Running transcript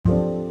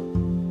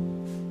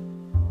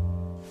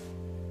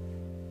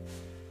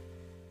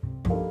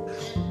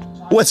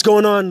What's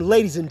going on,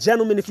 ladies and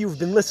gentlemen? If you've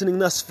been listening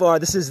thus far,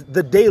 this is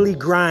The Daily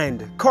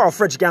Grind. Carl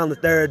Frederick Allen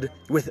III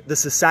with the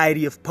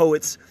Society of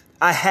Poets.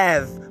 I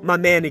have my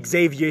man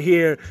Xavier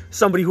here,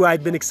 somebody who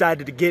I've been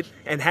excited to get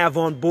and have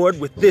on board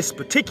with this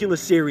particular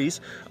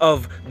series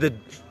of the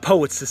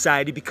Poets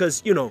Society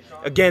because, you know,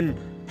 again,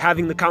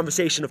 having the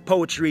conversation of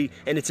poetry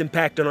and its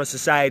impact on our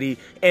society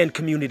and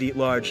community at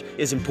large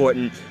is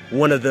important.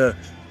 One of the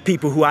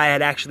people who I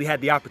had actually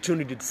had the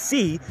opportunity to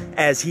see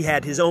as he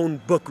had his own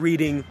book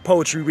reading,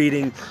 poetry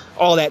reading,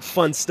 all that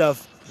fun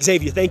stuff.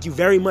 Xavier, thank you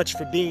very much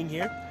for being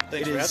here.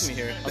 Thanks for having me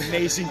here.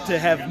 Amazing to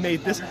have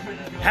made this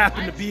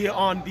happen to be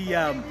on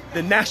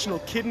the National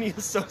Kidney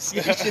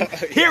Association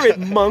here at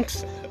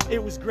Monks.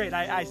 It was great.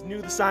 I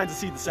knew the signs, I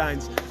see the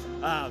signs,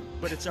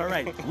 but it's all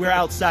right. We're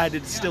outside.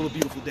 It's still a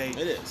beautiful day.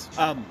 It is.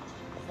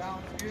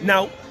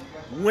 Now,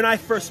 when I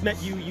first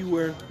met you, you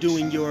were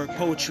doing your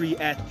poetry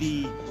at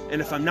the,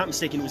 and if I'm not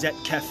mistaken, it was at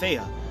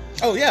Cafea.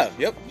 Oh yeah,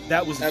 yep.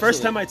 That was the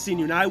first time I'd seen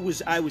you, and I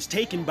was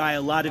taken by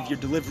a lot of your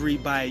delivery,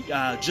 by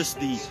just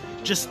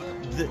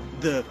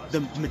the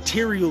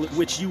material at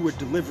which you were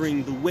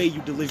delivering, the way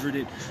you delivered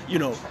it. You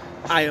know,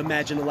 I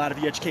imagine a lot of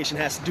your education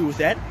has to do with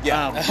that.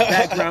 Yeah.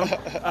 Background.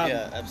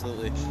 Yeah,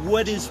 absolutely.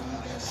 What is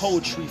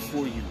poetry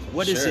for you?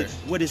 What is it?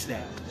 What is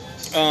that?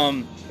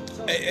 And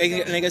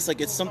I guess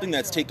like it's something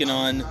that's taken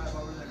on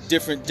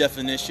different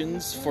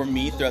definitions for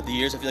me throughout the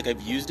years. I feel like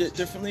I've used it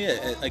differently,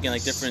 again,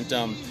 like different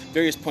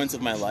various points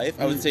of my life.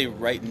 I would say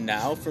right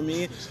now for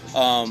me,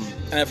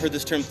 and I've heard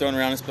this term thrown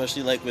around,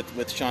 especially like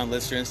with Sean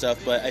Lister and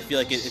stuff, but I feel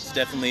like it's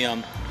definitely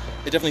it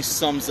definitely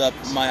sums up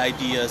my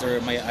ideas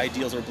or my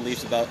ideals or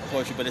beliefs about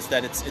poetry, but it's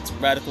that it's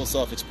radical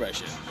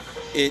self-expression.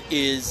 It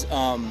is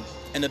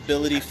an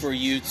ability for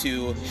you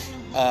to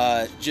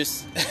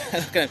just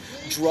kind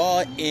of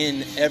draw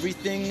in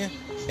everything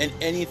and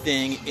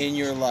anything in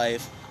your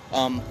life,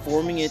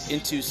 forming it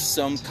into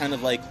some kind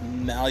of like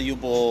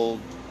malleable,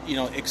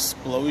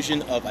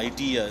 explosion of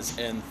ideas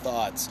and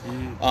thoughts.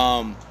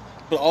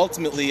 But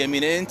ultimately,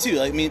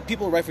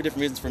 people write for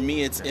different reasons. For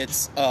me,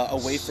 it's a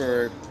way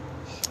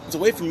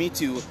for me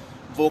to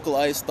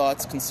vocalize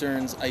thoughts,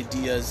 concerns,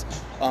 ideas.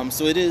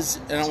 So it is,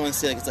 and I don't want to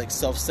say like it's like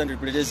self-centered,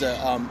 but it is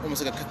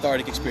almost like a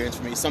cathartic experience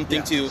for me.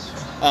 Something to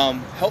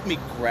help me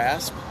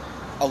grasp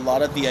a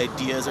lot of the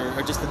ideas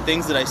or just the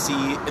things that I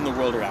see in the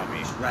world around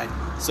me. Right.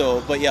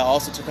 So, but yeah,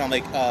 also to kind of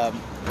like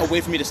a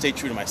way for me to stay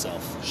true to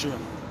myself. Sure.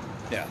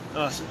 Yeah.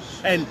 Awesome.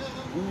 And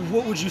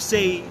what would you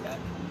say,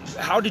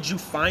 how did you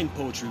find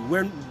poetry?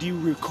 Where do you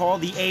recall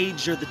the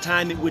age or the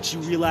time at which you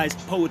realized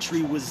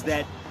poetry was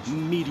that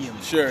medium?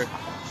 Sure.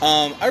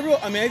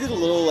 I did a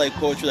little like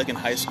poetry like in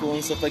high school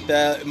and stuff like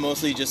that,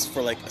 mostly just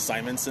for like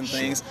assignments and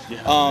things. Sure.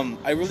 Yeah.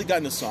 I really got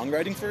into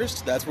songwriting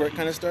first. That's where it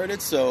kind of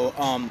started. So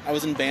I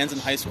was in bands in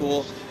high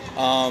school,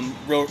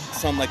 wrote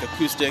some like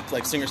acoustic,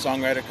 like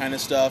singer-songwriter kind of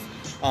stuff.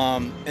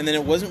 And then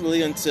it wasn't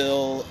really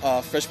until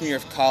freshman year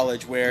of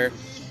college where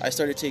I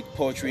started to take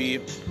poetry.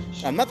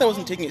 Not that I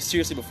wasn't taking it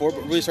seriously before,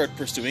 but really started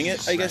pursuing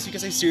it. I guess you could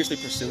say seriously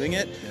pursuing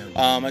it.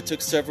 Yeah. I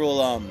took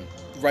several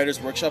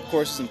writers workshop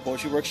courses and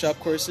poetry workshop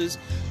courses.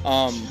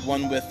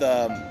 One with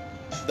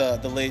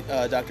the late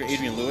Dr.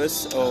 Adrian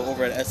Lewis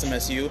over at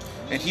SMSU,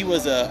 and he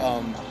was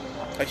a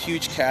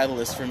huge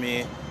catalyst for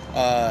me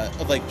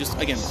of like just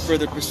again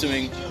further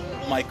pursuing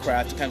my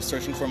craft, kind of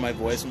searching for my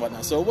voice and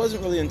whatnot. So it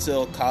wasn't really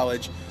until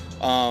college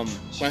when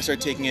I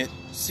started taking it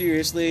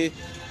seriously,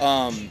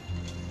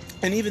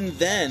 and even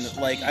then,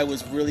 like I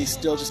was really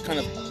still just kind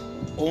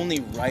of only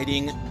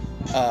writing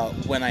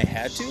when I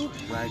had to.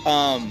 Right.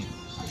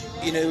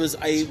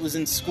 I was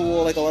in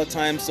school like a lot of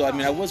times, so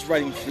I was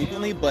writing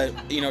frequently, but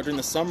during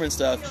the summer and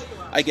stuff,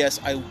 I guess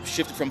I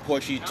shifted from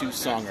poetry to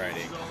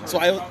songwriting. So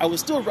I was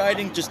still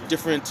writing, just a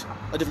different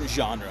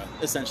genre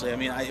essentially.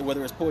 Whether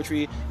it was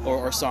poetry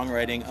or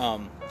songwriting,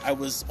 I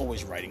was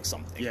always writing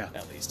something. Yeah,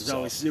 at least.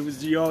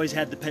 You always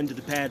had the pen to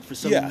the pad for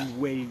some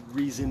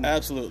reason.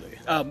 Absolutely.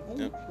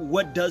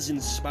 What does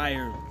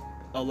inspire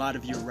a lot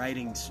of your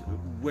writings?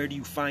 Where do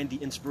you find the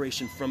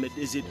inspiration from it?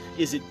 Is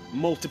it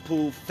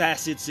multiple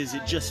facets? Is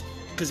it just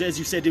because, as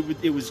you said,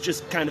 it was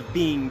just kind of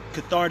being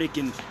cathartic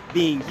and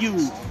being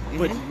you?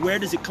 But where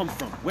does it come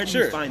from? Where do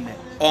you find that?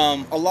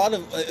 A lot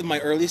of my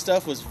early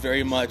stuff was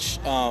very much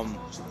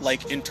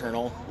like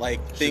internal,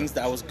 like things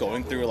that I was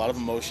going through, a lot of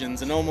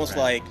emotions, and almost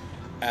like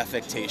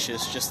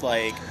affectatious, just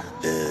like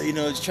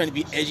just trying to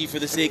be edgy for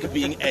the sake of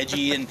being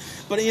edgy.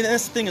 But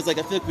that's the thing, is like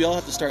I feel like we all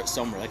have to start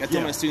somewhere. Like I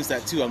tell my students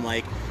that too. I'm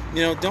like,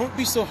 don't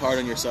be so hard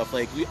on yourself.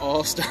 Like we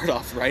all start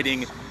off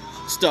writing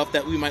stuff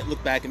that we might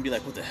look back and be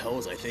like, what the hell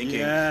was I thinking?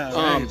 Yeah,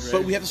 right.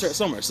 But we have to start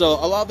somewhere. So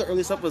a lot of the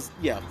early stuff was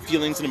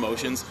feelings and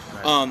emotions.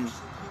 Right.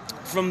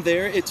 From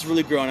there, it's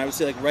really grown. I would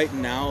say like right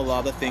now, a lot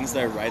of the things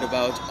that I write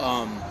about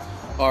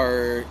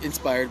are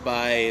inspired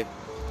by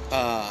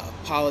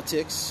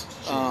politics,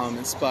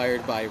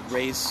 inspired by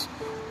race,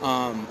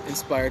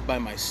 inspired by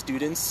my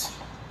students,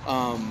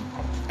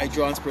 I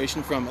draw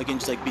inspiration from, again,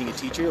 just like being a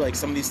teacher, like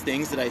some of these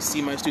things that I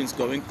see my students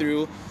going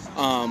through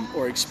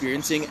or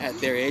experiencing at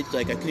their age,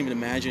 like I couldn't even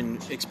imagine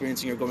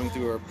experiencing or going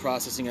through or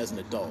processing as an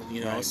adult,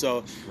 you know? Right.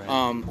 So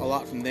a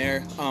lot from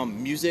there.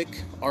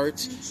 Music,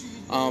 art.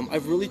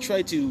 I've really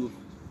tried to,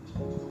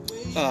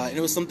 and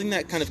it was something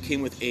that kind of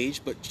came with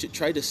age, but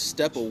tried to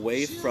step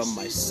away from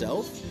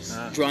myself,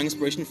 drawing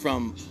inspiration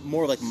from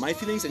more like my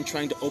feelings and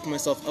trying to open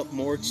myself up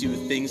more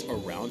to things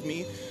around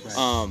me.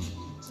 Right.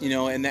 You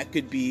know, and that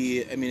could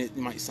be, I mean, it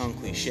might sound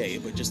cliche,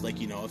 but just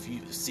like, you know, if you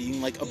seeing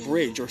like a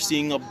bridge or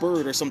seeing a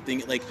bird or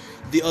something, like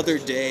the other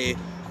day,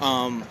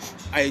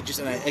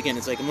 again,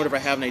 it's like whenever I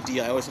have an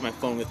idea, I always have my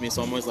phone with me,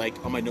 so I'm always like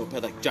on my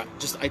notepad, like jot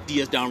just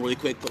ideas down really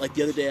quick. But like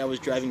the other day I was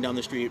driving down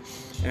the street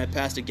and I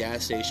passed a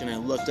gas station and I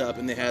looked up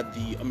and they had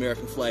the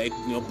American flag,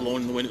 you know,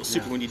 blowing in the wind. It was a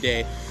super windy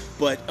day,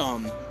 but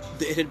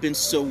it had been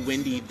so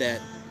windy that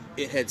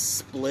it had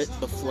split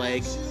the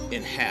flag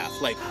in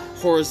half, like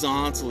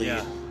horizontally.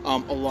 Yeah.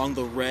 Along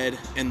the red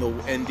and the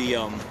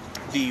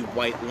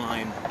white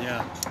line.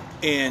 Yeah.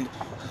 And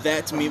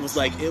that to me was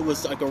like, it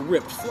was like a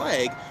ripped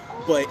flag,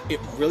 but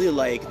it really,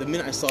 like, the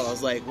minute I saw it, I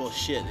was like, well,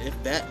 shit,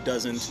 if that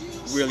doesn't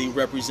really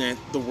represent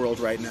the world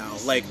right now,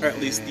 like, or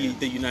at least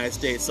the United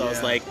States. So I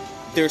was like,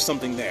 there's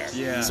something there.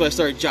 Yeah. So I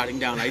started jotting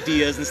down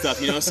ideas and stuff,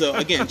 you know? So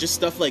again, just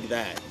stuff like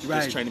that.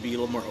 Right. Just trying to be a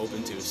little more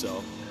open to,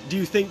 so. Do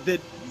you think that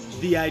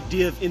the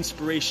idea of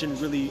inspiration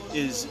really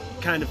is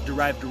kind of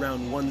derived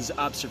around one's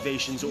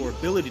observations or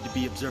ability to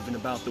be observant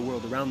about the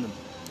world around them?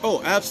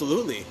 Oh,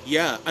 absolutely.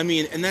 Yeah. I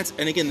mean, and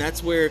again,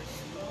 that's where,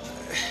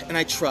 and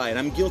I try, and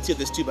I'm guilty of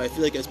this too, but I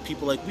feel like as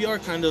people, like, we are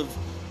kind of,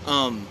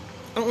 I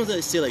don't want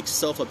to say like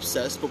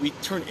self-obsessed, but we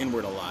turn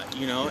inward a lot,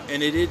 you know,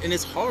 and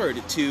it's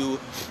hard to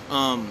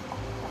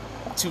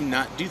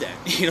not do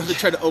that, you know, to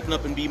try to open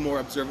up and be more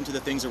observant to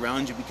the things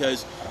around you,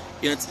 because,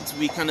 you know,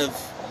 we kind of,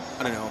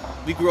 I don't know,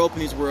 we grow up in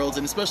these worlds,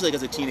 and especially like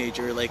as a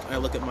teenager, like I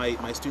look at my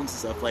students and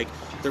stuff, like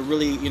they're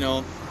really, you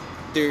know,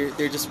 they're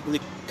just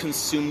really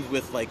consumed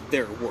with like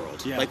their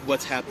world, like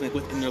what's happening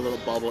within their little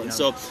bubble. And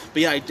so,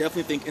 but yeah, I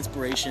definitely think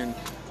inspiration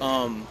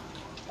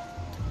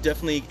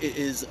definitely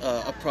is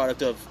a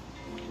product of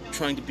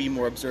trying to be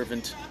more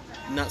observant,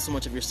 not so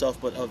much of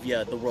yourself, but of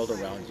the world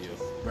around you.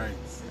 Right.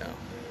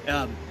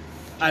 Yeah.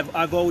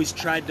 I've always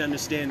tried to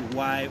understand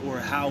why or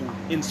how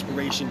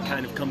inspiration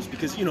kind of comes,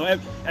 because, you know,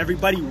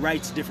 everybody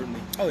writes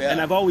differently. Oh, yeah.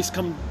 And I've always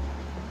come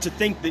to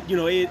think that, you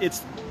know,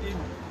 it's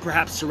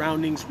perhaps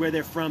surroundings, where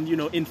they're from, you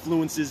know,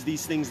 influences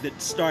these things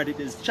that started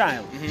as a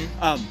child.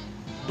 Mm-hmm.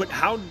 But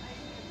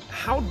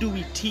how do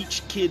we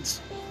teach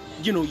kids,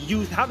 you know,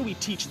 youth, how do we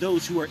teach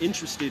those who are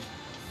interested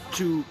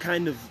to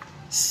kind of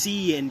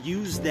see and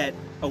use that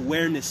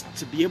awareness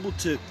to be able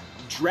to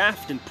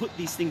draft and put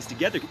these things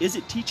together? Is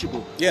it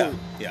teachable? Yeah, or,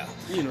 yeah.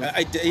 You know,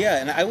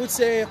 And I would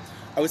say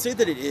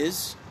that it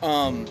is,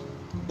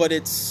 but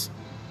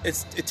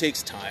it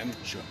takes time.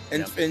 Sure.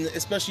 And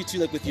especially too,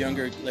 like with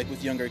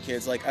younger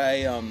kids. Like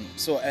I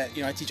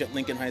teach at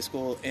Lincoln High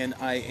School, and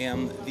I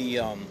am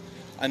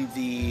I'm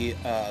the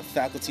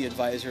faculty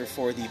advisor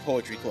for the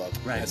poetry club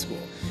at school.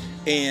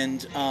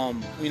 And you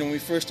know, when we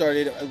first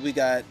started, we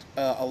got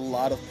a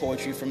lot of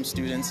poetry from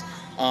students,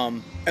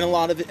 and a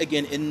lot of it,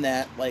 again, in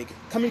that, like,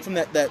 coming from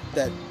that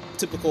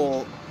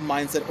typical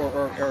mindset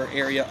or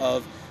area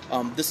of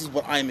this is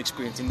what I'm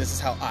experiencing, this is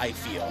how I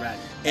feel. Right.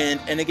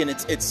 And again,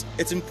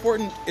 it's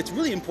important. It's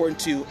really important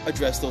to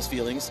address those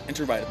feelings and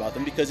to write about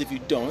them, because if you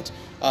don't,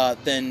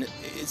 then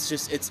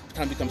it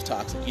kind of becomes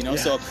toxic, you know.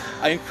 Yeah. So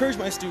I encourage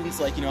my students,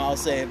 like, you know, I'll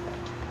say,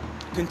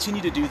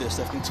 continue to do this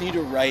stuff. Continue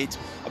to write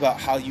about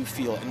how you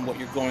feel and what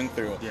you're going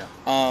through.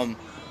 Yeah.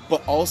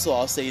 But also,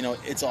 I'll say, you know,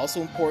 it's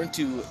also important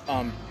to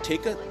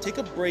take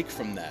a break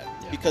from that,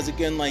 because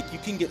again, like, you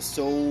can get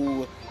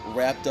so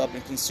wrapped up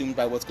and consumed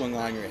by what's going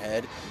on in your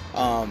head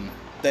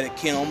that it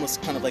can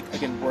almost kind of, like,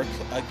 again, work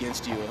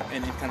against you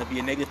and kind of be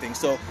a negative thing.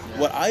 So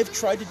what I've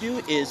tried to do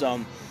is,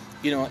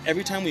 you know,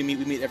 every time we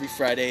meet every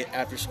Friday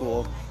after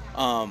school.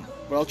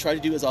 What I'll try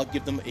to do is I'll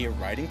give them a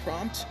writing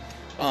prompt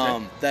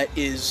that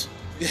is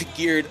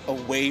geared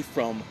away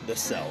from the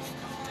self,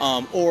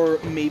 or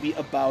maybe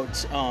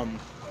about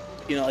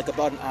you know, like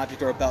about an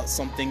object or about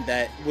something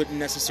that wouldn't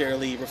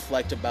necessarily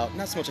reflect about,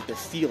 not so much like their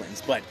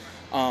feelings, but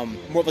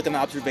more of like an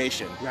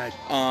observation. Right.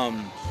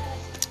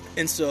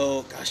 And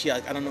so, gosh,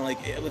 yeah, I don't know, like,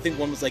 I think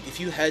one was like, if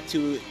you had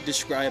to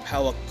describe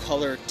how a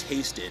color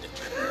tasted,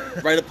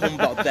 write a poem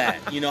about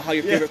that, you know, how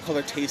your favorite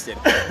color tasted.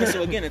 And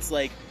so again, it's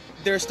like,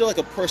 there's still like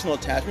a personal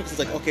attachment, because it's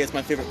like, okay, it's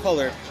my favorite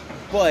color,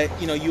 but,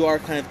 you know, you are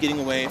kind of getting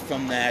away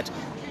from that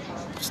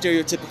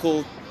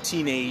stereotypical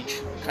teenage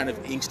kind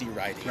of angsty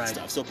writing and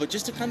stuff. So, but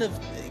just to kind of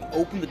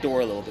open the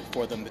door a little bit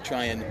for them to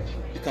try and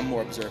become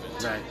more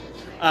observant.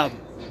 Right.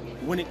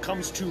 When it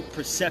comes to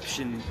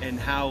perception and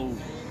how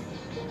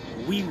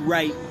we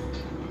write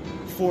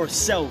for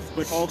self,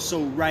 but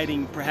also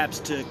writing perhaps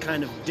to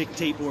kind of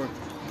dictate or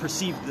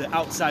perceive the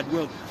outside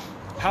world,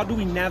 how do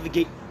we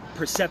navigate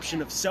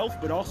perception of self,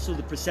 but also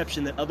the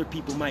perception that other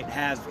people might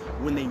have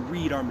when they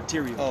read our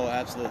material. Oh,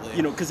 absolutely.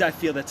 You know, because I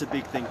feel that's a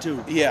big thing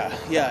too. Yeah,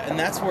 and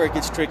that's where it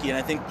gets tricky. And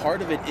I think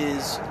part of it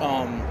is,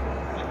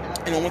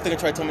 one thing I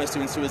try to tell my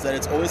students too is that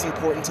it's always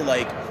important to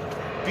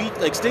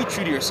stay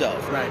true to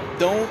yourself. Right.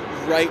 Don't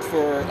write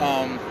for,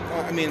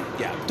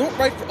 don't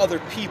write for other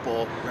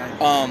people.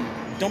 Right.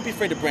 Don't be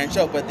afraid to branch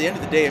out. But at the end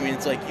of the day, I mean,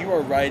 it's like you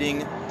are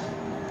writing.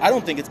 I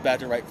don't think it's bad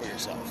to write for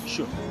yourself.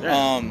 Sure.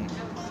 Yeah.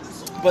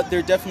 But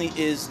there definitely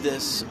is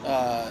this,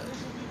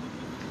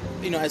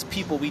 as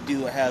people, we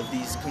do have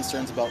these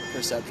concerns about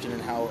perception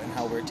and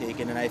how we're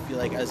taken. And I feel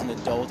like as an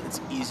adult, it's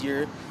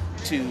easier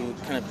to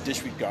kind of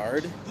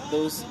disregard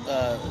those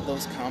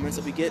comments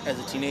that we get. As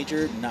a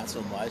teenager, not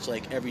so much.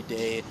 Like every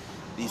day,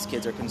 these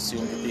kids are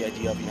consumed with the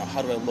idea of,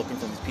 how do I look in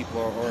front of these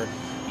people, or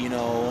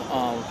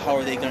how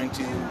are they going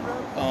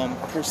to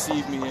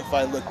perceive me if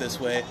I look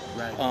this way?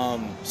 Right.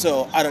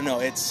 So I don't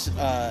know. It's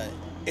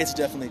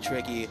definitely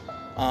tricky.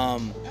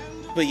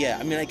 But yeah,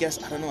 I mean, I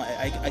guess I don't know.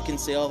 I can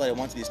say all that I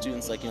want to these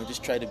students, like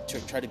just try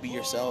to be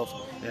yourself.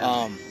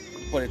 Yeah.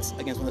 But it's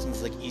against one of those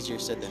things like easier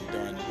said than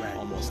done, Right.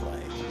 almost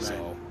like. Right.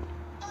 So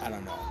I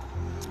don't know.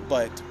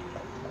 But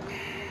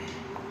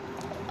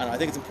I don't know. I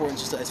think it's important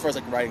just as far as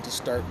like writing to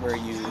start where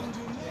you.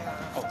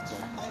 Oh,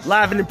 sorry.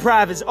 Live and in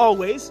private as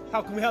always.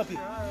 How can we help you?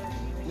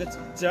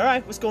 It's all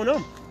right. What's going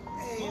on?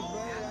 Hey, brother,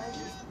 I was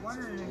just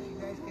wondering if you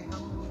guys can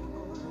help me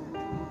with the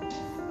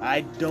poetry.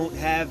 I don't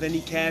have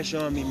any cash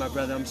on me, my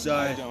brother. I'm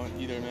sorry. I don't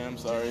either, man. I'm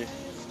sorry.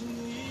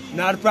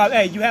 Not a problem.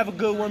 Hey, you have a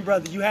good one,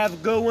 brother. You have a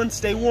good one.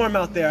 Stay warm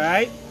out there, all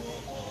right?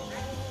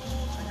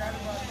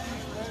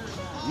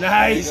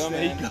 Nice.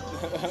 There you go.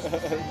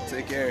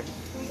 Take care.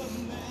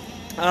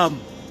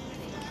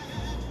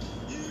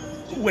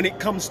 When it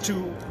comes to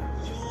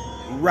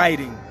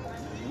writing,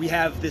 we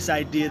have this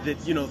idea that,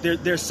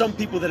 there's some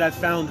people that I've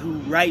found who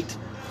write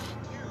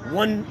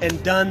one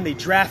and done, they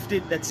draft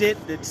it, that's it,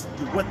 that's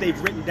what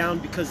they've written down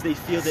because they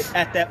feel that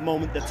at that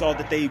moment that's all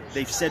that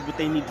they've said what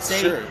they need to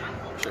say. Sure.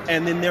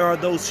 And then there are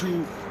those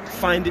who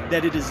find it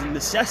that it is a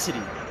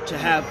necessity to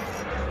have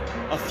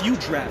a few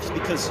drafts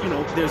because,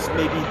 there's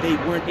maybe they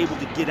weren't able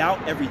to get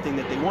out everything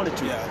that they wanted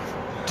to. Yeah.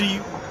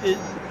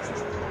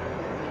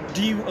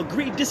 Do you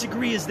agree,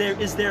 disagree? Is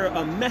there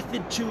a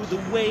method to the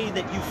way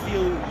that you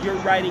feel you're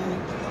writing?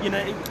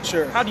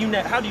 Sure. How do you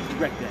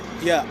direct that?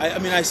 Yeah, I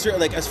mean, I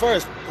certainly, like, as far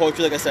as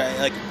poetry, like I said,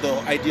 like the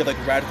idea of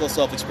like radical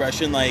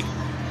self-expression, like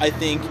I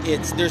think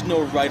there's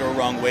no right or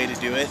wrong way to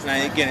do it.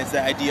 And again, it's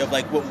that idea of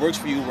like what works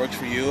for you works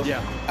for you.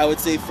 Yeah. I would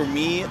say for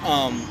me,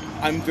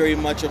 I'm very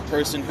much a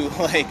person who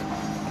like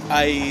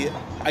I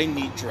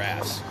need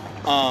drafts.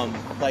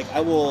 Like I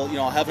will,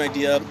 I'll have an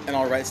idea and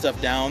I'll write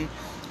stuff down.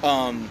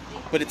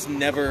 But it's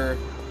never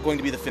going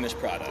to be the finished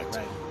product.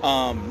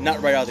 Right. Not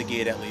right out of the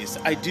gate, at least.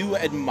 I do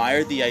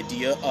admire the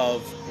idea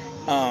of,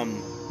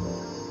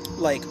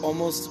 like,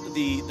 almost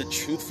the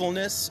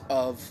truthfulness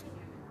of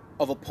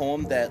a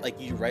poem that, like,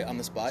 you write on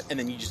the spot and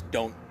then you just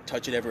don't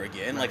touch it ever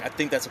again. Like, I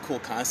think that's a cool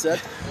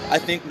concept. I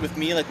think with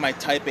me, like, my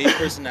type A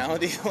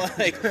personality,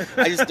 like,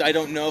 I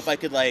don't know if I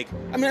could, like,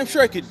 I mean, I'm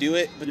sure I could do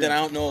it, but then I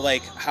don't know,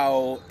 like, if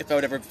I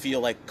would ever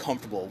feel, like,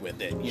 comfortable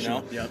with it, you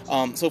know?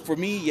 Yeah. So for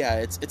me, yeah,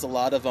 it's a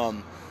lot of,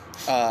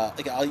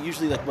 like I'll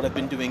usually, like, what I've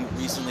been doing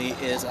recently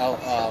is I'll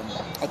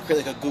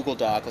create like a Google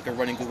Doc, like a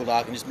running Google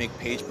Doc, and just make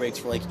page breaks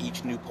for like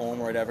each new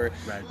poem or whatever.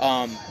 Right.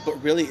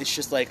 But really, it's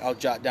just like I'll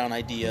jot down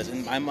ideas,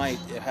 and I might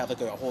have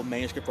like a whole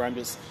manuscript where I'm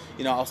just,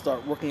 I'll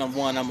start working on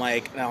one. I'm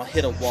like, and I'll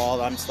hit a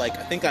wall. I'm just like,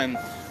 I think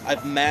I've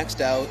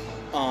maxed out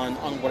on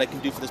what I can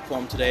do for this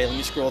poem today. Let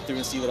me scroll through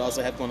and see what else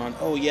I have going on.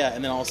 Oh yeah,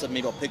 and then all of a sudden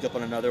maybe I'll pick up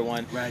on another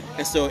one. Right.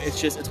 And so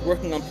it's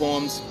working on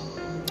poems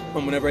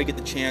whenever I get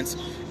the chance,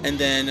 and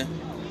then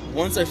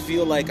once I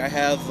feel like I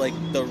have like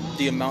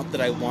the amount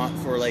that I want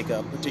for like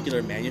a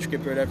particular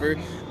manuscript or whatever,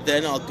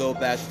 then I'll go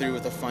back through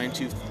with a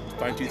fine-tooth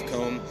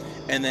comb,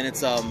 and then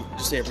it's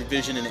just say a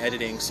revision and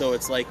editing. So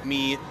it's like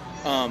me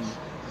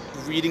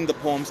reading the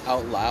poems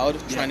out loud,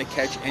 trying to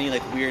catch any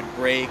like weird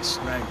breaks,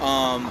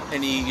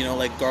 any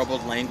like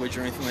garbled language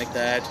or anything like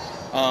that.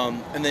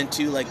 And then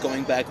too, like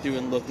going back through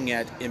and looking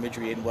at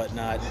imagery and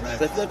whatnot. Right.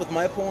 So I feel like with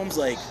my poems,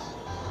 like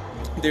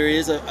there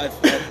is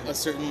a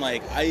certain,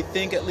 like, I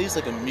think at least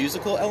like a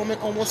musical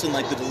element almost in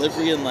like the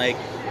delivery, and like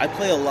I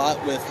play a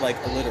lot with like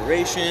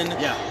alliteration.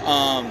 Yeah.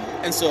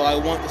 And so I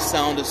want the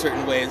sound a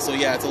certain way, and so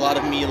yeah, it's a lot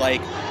of me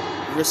like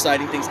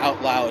reciting things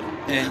out loud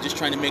and just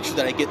trying to make sure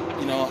that I get,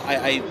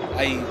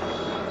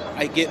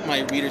 I get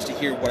my readers to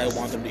hear what I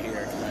want them to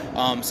hear.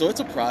 So it's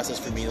a process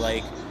for me.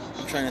 Like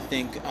I'm trying to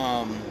think.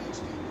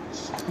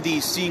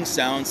 The Seeing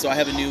Sound, so I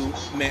have a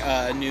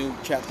new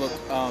chapbook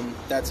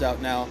that's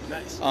out now.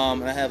 Nice.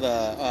 And I have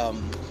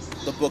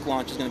the book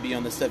launch is going to be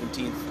on the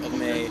 17th of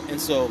May, and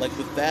so like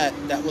with that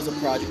was a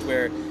project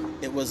where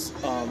it was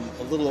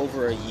a little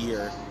over a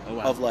year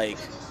of like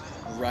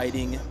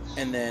writing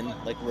and then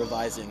like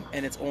revising,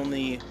 and it's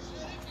only,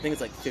 I think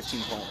it's like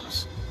 15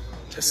 poems.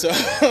 So,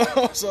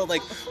 so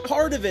like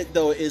part of it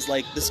though is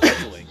like the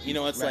scheduling. You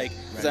know, it's like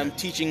because I'm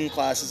teaching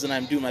classes and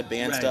I'm doing my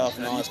band stuff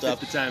and all that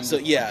stuff. So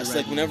yeah, it's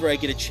like whenever I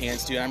get a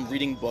chance to, I'm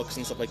reading books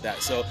and stuff like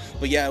that. So,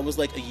 but yeah, it was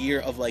like a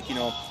year of like, you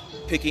know,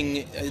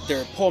 picking.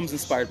 There are poems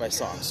inspired by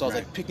songs. So I was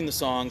like picking the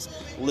songs,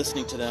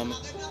 listening to them,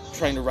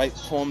 trying to write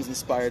poems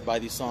inspired by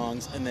these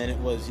songs, and then it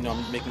was, you know,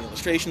 I'm making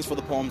illustrations for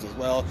the poems as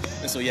well.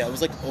 And so yeah, it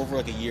was like over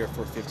like a year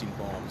for 15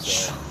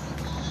 poems.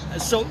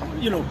 So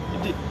you know,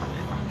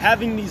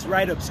 having these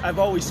write-ups, I've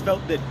always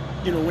felt that,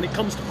 you know, when it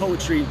comes to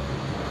poetry,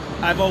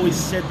 I've always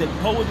said that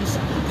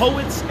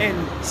poets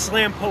and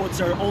slam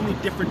poets are only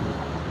different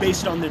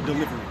based on their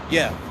delivery.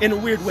 Yeah. In a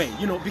weird way,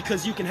 you know,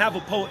 because you can have a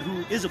poet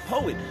who is a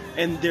poet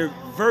and their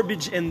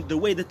verbiage and the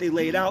way that they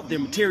lay it out, their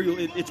material,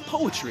 it's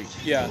poetry.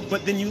 Yeah.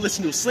 But then you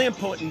listen to a slam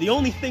poet and the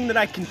only thing that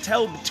I can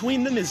tell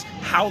between them is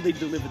how they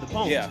deliver the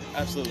poem. Yeah,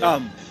 absolutely.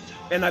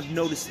 And I've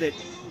noticed that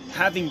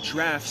having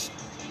drafts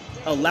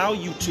allow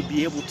you to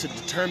be able to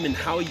determine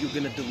how you're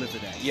going to deliver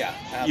that. Yeah,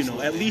 absolutely. You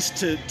know, at least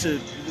to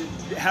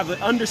have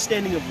an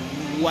understanding of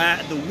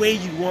the way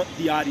you want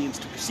the audience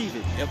to perceive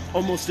it. Yep.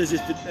 Almost as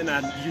if, and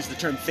I use the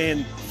term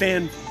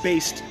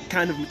fan-based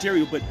kind of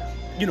material, but,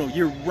 you know,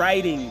 you're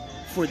writing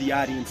for the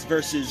audience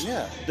versus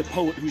the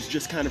poet who's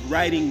just kind of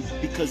writing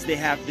because they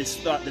have this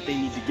thought that they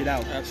need to get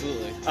out.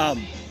 Absolutely.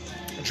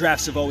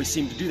 Drafts have always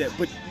seemed to do that,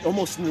 but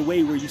almost in a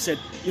way where you said,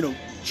 you know,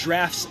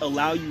 drafts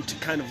allow you to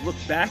kind of look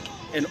back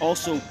and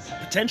also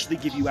potentially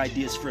give you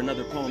ideas for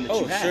another poem that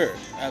you have. Oh, sure.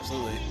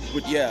 Absolutely.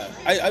 But yeah,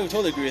 I would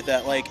totally agree with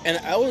that. Like, and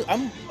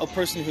I'm a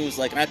person who's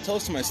like, and I tell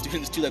this to my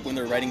students too, like when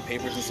they're writing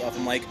papers and stuff,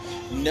 I'm like,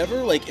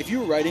 never, like, if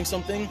you're writing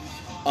something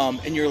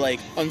and you're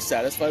like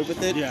unsatisfied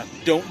with it,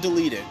 don't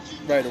delete it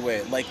right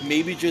away. Like,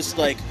 maybe just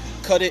like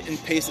cut it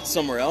and paste it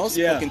somewhere else,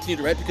 but continue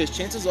to write, because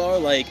chances are,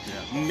 like,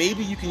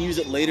 maybe you can use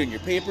it later in your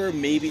paper,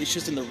 maybe it's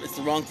just it's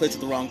the wrong place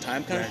at the wrong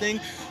time kind of thing.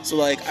 So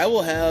like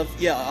I'll have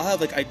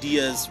like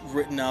ideas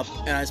written up,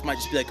 and I might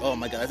just be like, oh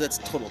my god, that's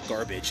total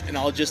garbage, and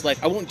I'll just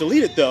like, I won't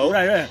delete it though.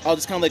 I'll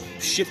just kind of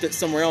like shift it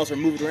somewhere else or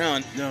move it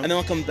around, and then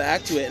I'll come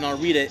back to it and I'll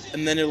read it,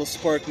 and then it'll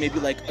spark maybe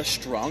like a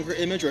stronger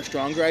image or a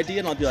stronger idea,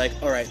 and I'll be like,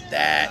 all right,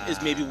 that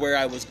is maybe where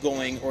I was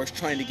going or was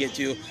trying to get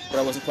to, but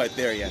I wasn't quite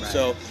there yet.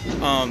 So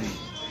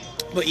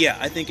but yeah,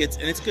 I think it's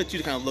good too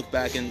to kind of look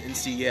back and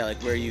see,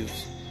 like where you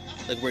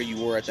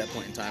were at that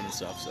point in time and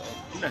stuff. So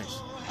nice.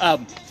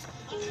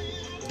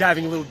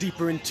 Diving a little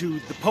deeper into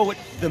the poet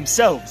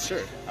themselves. Sure.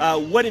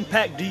 What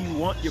impact do you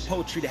want your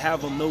poetry to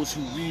have on those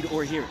who read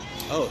or hear it?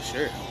 Oh,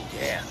 sure.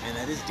 Yeah, man,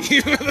 that is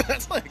deep.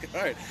 That's like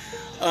hard.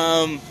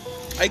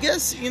 I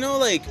guess, you know,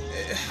 like,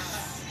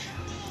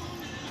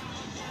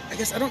 I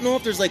guess I don't know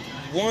if there's like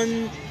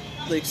one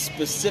like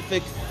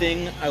specific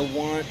thing I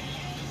want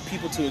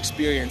people to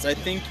experience. I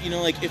think, you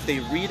know, like if they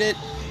read it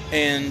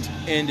and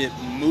it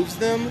moves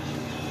them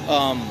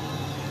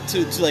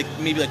to like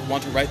maybe like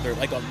want to write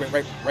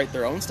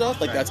their own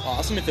stuff, like that's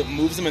awesome. If it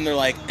moves them and they're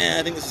like,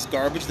 I think this is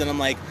garbage, then I'm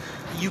like,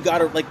 you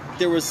gotta, like,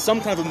 there was some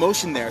kind of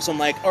emotion there, so I'm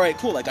like, all right,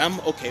 cool, like I'm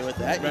okay with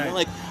that. You know,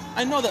 like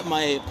I know that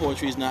my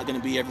poetry is not going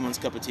to be everyone's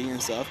cup of tea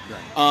and stuff,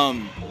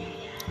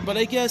 but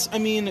I guess, I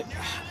mean,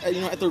 you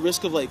know, at the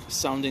risk of like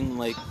sounding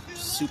like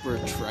super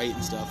trite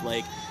and stuff,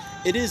 like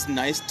it is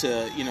nice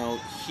to, you know,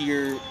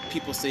 hear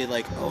people say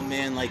like, oh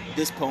man, like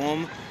this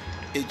poem,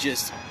 it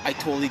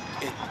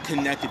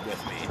connected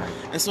with me.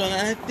 And so, and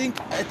I think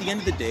at the end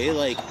of the day,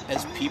 like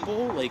as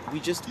people, like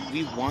we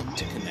want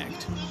to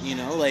connect, you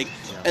know, like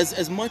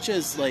as much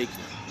as like,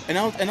 and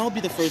I'll be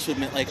the first to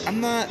admit, like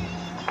I'm not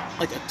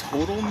like a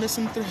total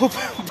misanthrope,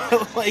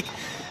 but like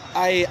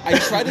I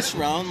try to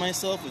surround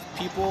myself with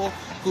people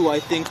who I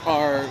think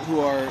are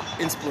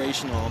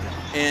inspirational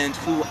and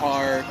who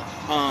are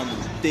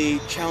they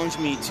challenge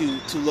me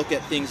to look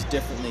at things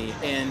differently,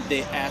 and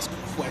they ask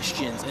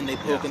questions and they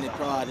poke and they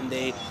prod and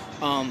they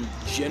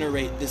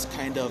generate this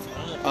kind of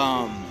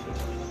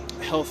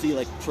healthy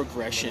like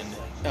progression,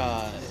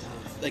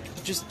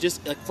 like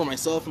just like for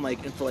myself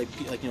and for like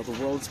you know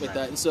the world and stuff like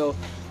that. And so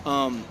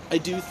I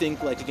do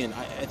think, like, again,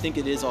 I think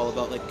it is all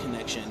about like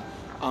connection.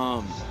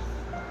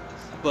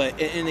 But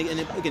and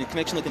again,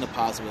 connection like in a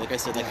positive way. Like I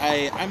said, like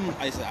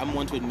I'm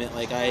one to admit,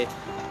 like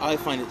I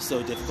find it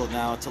so difficult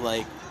now to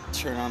like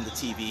turn on the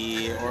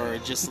TV or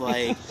just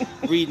like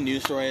read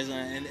news stories,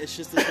 and it's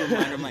just this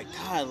reminder. I'm like,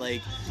 God,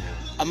 like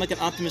I'm like an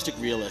optimistic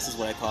realist is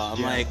what I call it.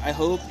 I'm like, I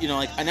hope, you know,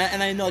 like, and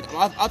I know, like,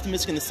 I'm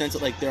optimistic in the sense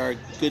that like there are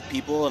good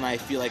people, and I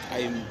feel like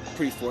I'm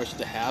pretty fortunate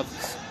to have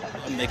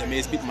like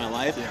amazing people in my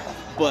life.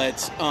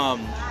 But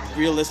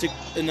realistic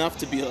enough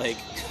to be like,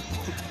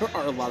 there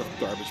are a lot of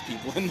garbage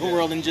people in the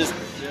world and just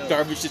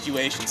garbage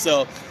situations.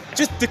 So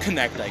just to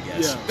connect, I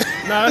guess.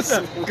 No, that's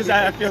because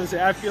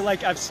I feel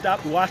like I've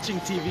stopped watching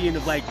TV and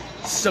have like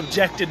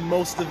subjected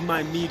most of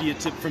my media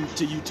to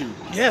YouTube.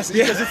 Yes,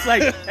 because it's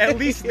like at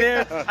least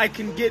there I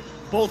can get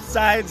both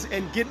sides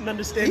and get an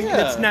understanding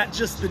that it's not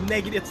just the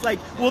negative. It's like,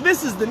 well,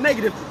 this is the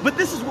negative, but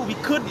this is what we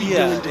could be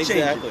doing to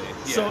change it.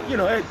 So, you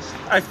know,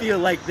 I feel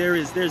like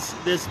there's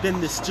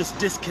been this just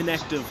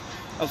disconnect of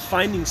of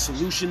finding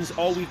solutions.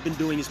 All we've been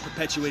doing is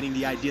perpetuating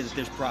the idea that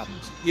there's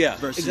problems. Yeah,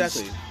 versus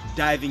exactly.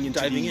 diving in.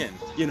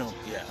 You know.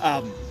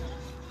 Yeah.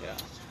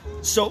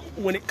 So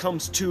when it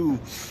comes to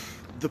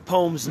the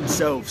poems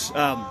themselves,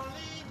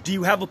 do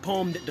you have a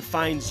poem that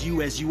defines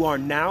you as you are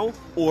now,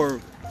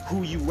 or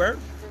who you were?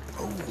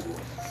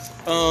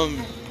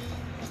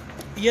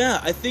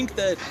 Yeah, I think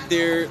that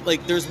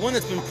there's one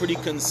that's been pretty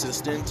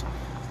consistent,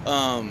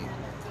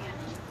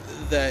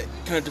 that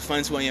kind of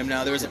defines who I am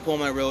now. There was a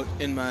poem I wrote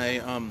in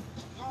my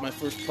my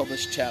first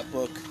published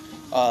chapbook.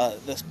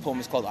 This poem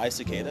is called "I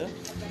Cicada,"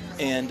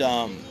 and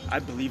I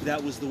believe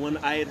that was the one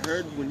I had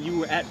heard when you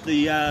were at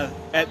the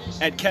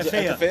at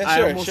Cafe.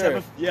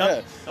 Sure.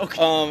 Yeah.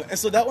 Okay. And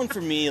so that one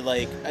for me,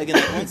 like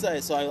again,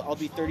 like I'll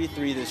be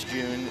 33 this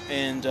June,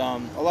 and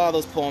a lot of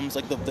those poems,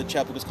 like the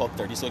chapbook was called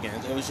 30. So again,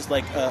 it was just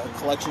like a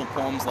collection of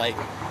poems, like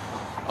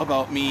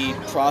about me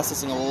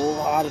processing a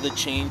lot of the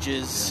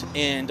changes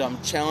and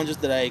challenges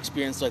that I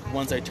experienced like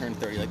once I turned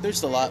 30. Like there's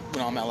just a lot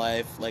going on in my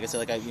life. Like I said,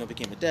 like I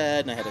became a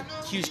dad, and I had a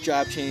huge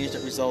job change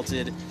that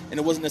resulted, and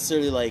it wasn't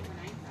necessarily like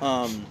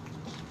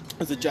it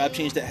was a job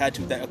change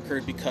that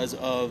occurred because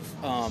of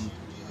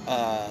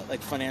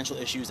like financial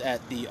issues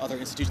at the other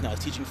institution I was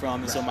teaching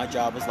from, and so my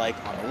job was like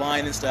on the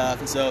line and stuff,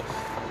 and so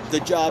the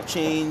job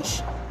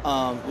change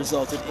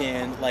resulted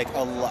in like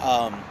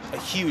a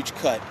huge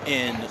cut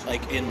in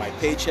my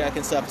paycheck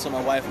and stuff. So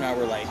my wife and I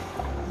were like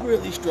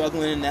really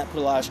struggling, and that put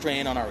a lot of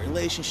strain on our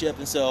relationship.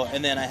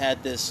 And then I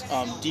had this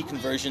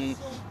deconversion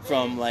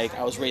from like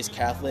I was raised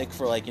Catholic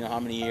for like how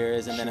many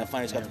years, and then I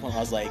finally got to the point where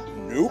I was like,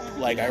 nope,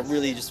 like I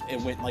really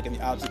it went like in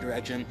the opposite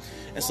direction.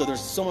 And so there's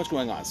so much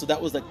going on. So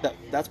that was like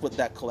that's what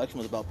that collection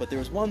was about. But there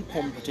was one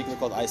poem in particular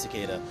called "I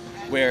Cicada,"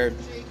 where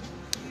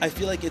I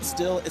feel like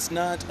it's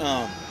not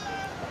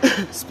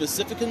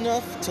specific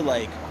enough to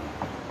like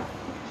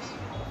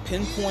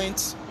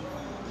pinpoint.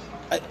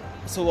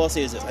 So what I'll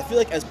say is this: I feel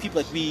like as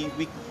people, like we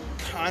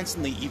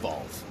constantly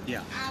evolve.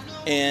 Yeah.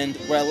 And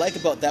what I like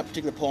about that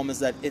particular poem is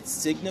that it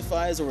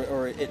signifies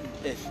or it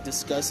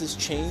discusses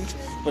change,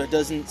 but it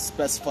doesn't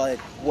specify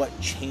what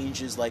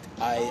changes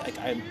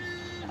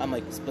I'm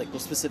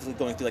specifically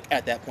going through like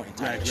at that point in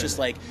time. It's just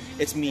like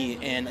it's me,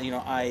 and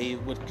I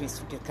would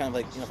kind of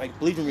like if I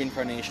believed in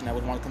reincarnation, I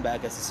would want to come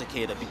back as a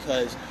cicada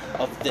because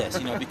of this,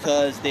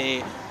 because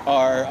they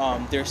are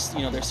they're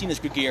seen as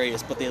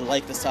gregarious, but they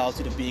like the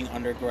solitude of being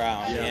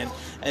underground, and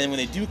then when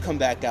they do come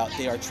back out,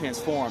 they are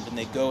transformed and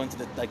they go into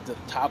the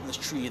top of this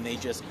tree and they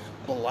just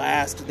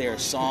blast their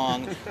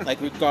song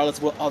like regardless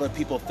of what other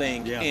people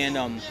think, and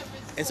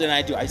so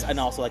I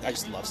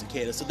just love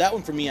cicadas. So that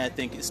one for me, I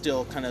think, is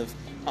still kind of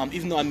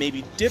even though I may be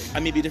a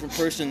different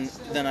person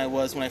than I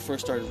was when I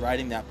first started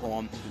writing that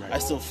poem. Right. I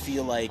still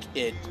feel like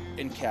it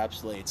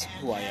encapsulates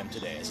who I am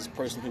today as this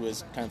person who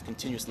is kind of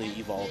continuously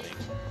evolving.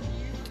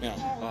 Yeah.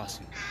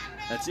 Awesome.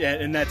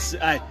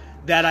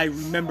 I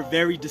remember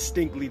very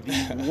distinctly the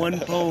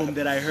one poem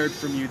that I heard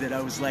from you that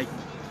I was like,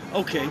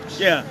 okay,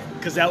 yeah,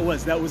 because that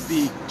was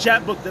the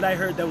chapbook that I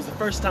heard. That was the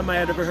first time I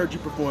had ever heard you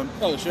perform.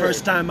 Oh, sure.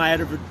 First time I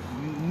had ever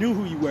knew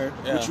who you were,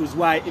 which was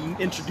why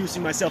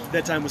introducing myself at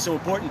that time was so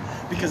important,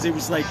 because it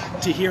was like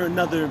to hear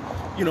another,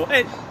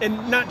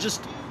 and not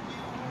just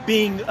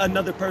being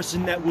another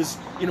person that was,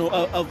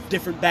 of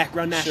different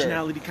background,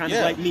 nationality, kind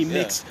of like me,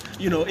 mixed.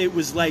 It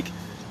was like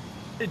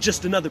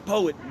just another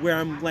poet where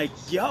I'm like,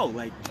 yo,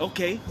 like,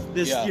 okay,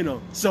 this,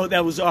 so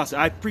that was awesome.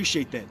 I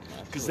appreciate that,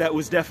 because that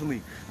was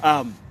definitely,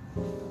 on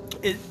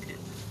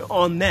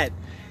that,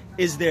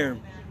 is there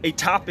a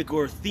topic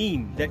or a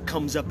theme that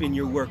comes up in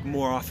your work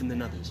more often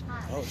than others?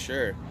 Oh,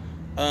 sure.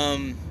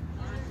 I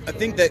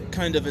think that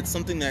it's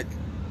something that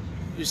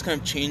just kind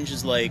of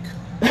changes, like,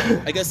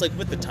 I guess, like,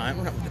 with the time,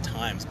 or not with the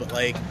times, but,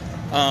 like,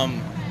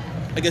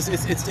 I guess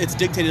it's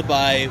dictated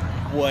by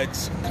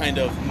what kind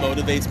of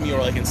motivates me or,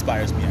 like,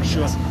 inspires me, I guess.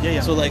 Sure.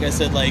 Yeah. So, like I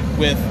said, like,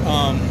 with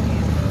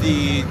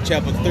the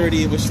chapbook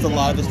 30, which is a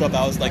lot of the stuff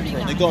I was, like,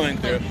 currently going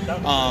through,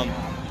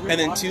 and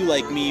then, too,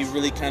 like, me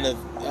really kind of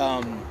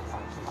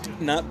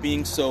not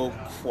being so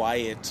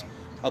quiet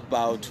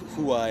about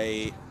who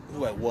I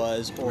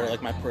was, or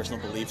like my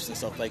personal beliefs and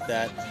stuff like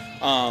that.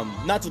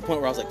 Not to the point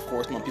where I was like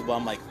forcing on people.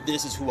 I'm like,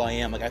 this is who I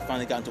am. Like I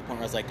finally got to a point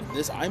where I was like,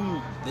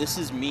 this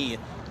is me.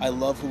 I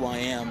love who I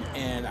am,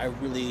 and I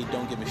really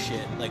don't give a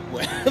shit. Like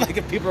what? Like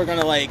if people are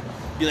gonna like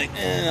be like,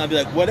 I'll be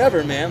like,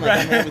 whatever, man. Like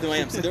I'm happy with who I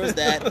am. So there was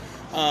that.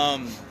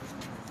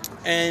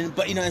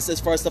 But as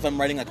far as stuff I'm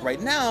writing like right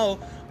now,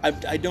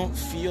 I don't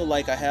feel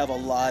like I have a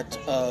lot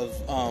of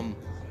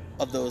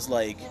those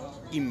like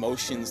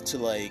emotions to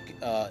like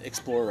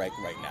explore right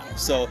now.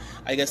 So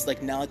I guess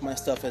like now like my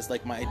stuff has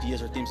like my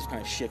ideas or themes have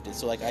kind of shifted.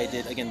 So like I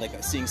did again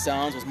like Seeing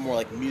Sounds was more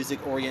like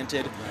music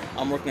oriented.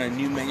 I'm working on a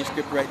new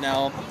manuscript right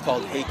now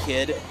called Hey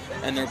Kid,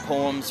 and they're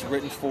poems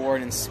written for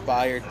and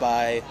inspired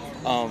by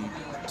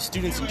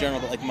students in general,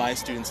 but like my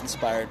students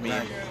inspired me.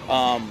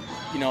 Right.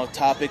 You know,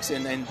 topics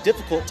and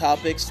difficult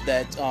topics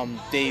that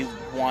they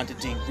wanted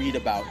to read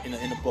about in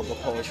a book of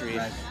poetry.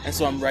 Right. And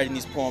so I'm writing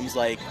these poems,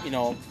 like, you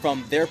know,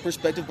 from their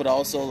perspective, but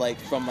also like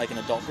from like an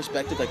adult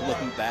perspective, like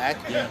looking back.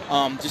 Yeah.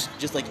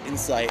 Just like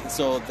insight. And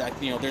so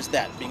that, you know, there's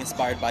that, being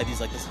inspired by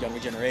these, like, this younger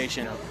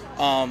generation.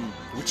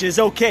 Which is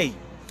okay.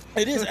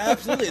 It is,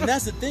 absolutely. And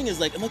that's the thing, is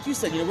like, and like you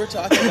said, you know, we're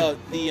talking about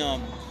the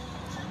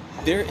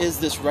there is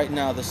this right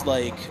now, this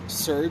like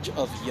surge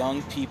of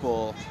young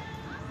people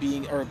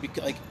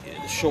like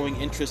showing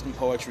interest in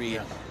poetry.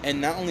 Yeah.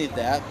 And not only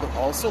that, but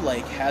also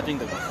like having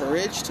the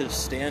courage to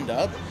stand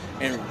up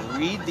and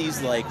read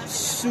these like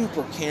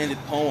super candid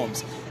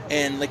poems.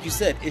 And like you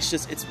said,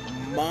 it's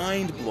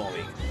mind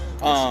blowing.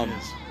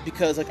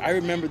 Because like I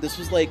remember this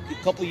was like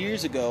a couple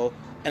years ago,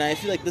 and I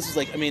feel like this is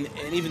like, I mean,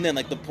 and even then,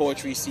 like the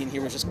poetry scene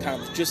here was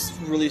just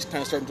really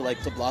starting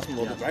to blossom a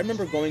little bit. But I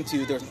remember there was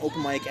an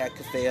open mic at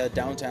Cafea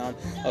downtown.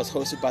 I was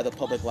hosted by the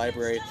public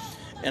library,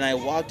 and I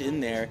walked in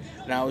there,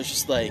 and I was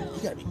just like, you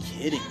gotta be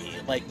kidding me.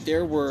 Like,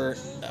 there were,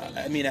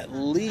 I mean, at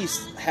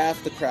least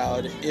half the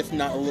crowd, if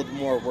not a little bit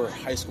more, were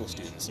high school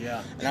students.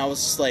 Yeah. And I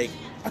was just like,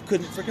 I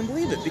couldn't freaking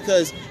believe it,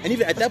 because, and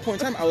even at that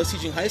point in time, I was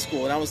teaching high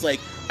school, and I was like,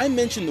 I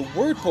mentioned the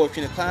word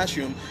poetry in the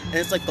classroom, and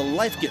it's like the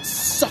life gets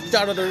sucked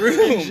out of the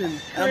room.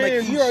 And I'm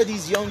like, here are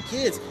these young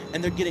kids,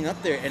 and they're getting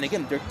up there, and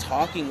again,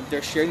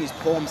 they're sharing these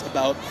poems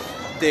about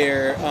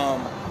their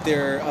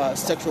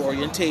sexual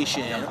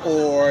orientation,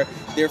 or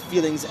their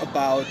feelings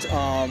about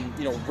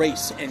you know,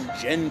 race and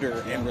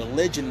gender and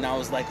religion. And I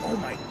was like, oh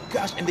my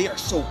gosh, and they are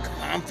so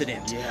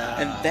confident. Yeah.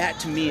 And that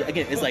to me,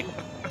 again, is like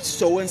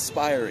so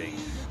inspiring,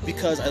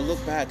 because I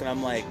look back and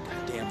I'm like,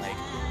 God damn, like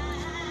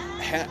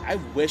I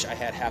wish I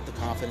had half the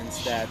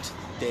confidence that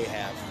they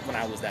have when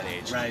I was that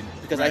age. Right.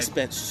 Because I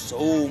spent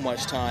so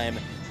much time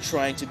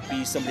trying to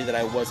be somebody that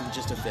I wasn't,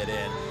 just to fit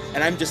in.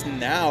 And I'm just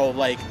now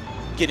like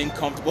getting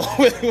comfortable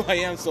with who I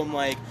am. So I'm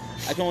like,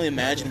 I can only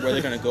imagine where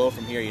they're gonna go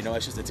from here. You know,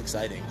 it's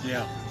exciting.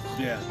 Yeah,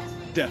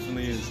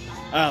 definitely is.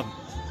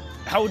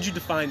 How would you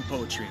define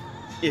poetry,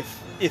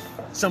 if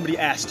somebody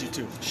asked you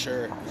to?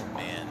 Sure, oh,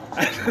 man.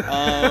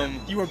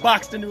 You were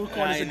boxed into a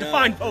corner and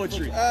define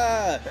poetry.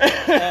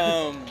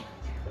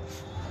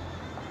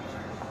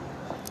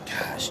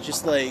 Gosh,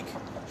 just like,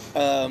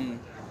 I mean,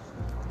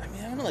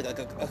 I don't know, like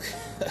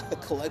a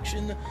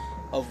collection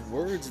of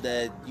words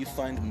that you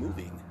find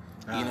moving.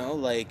 You know,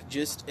 like,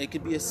 just, it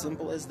could be as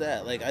simple as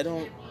that. Like, I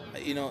don't,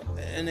 you know,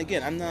 and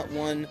again, I'm not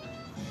one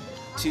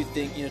to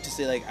think, you know, to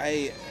say like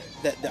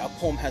that a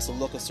poem has to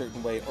look a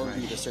certain way or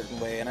read a certain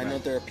way. And I know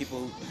there are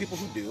people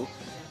who do,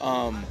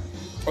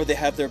 or they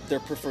have their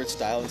preferred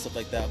style and stuff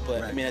like that.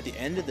 But I mean, at the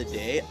end of the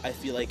day, I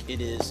feel like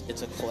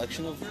it's a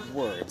collection of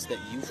words that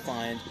you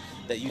find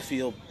that you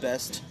feel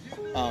best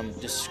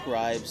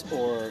describes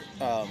or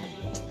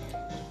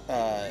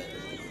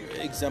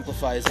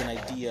exemplifies an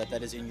idea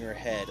that is in your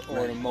head,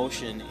 or an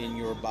emotion in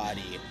your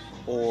body,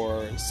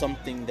 or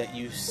something that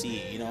you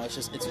see. You know, it's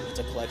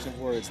a collection of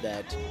words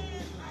that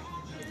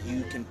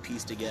you can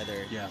piece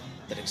together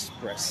that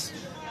express.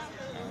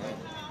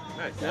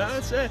 Right. No,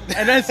 that's it.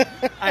 And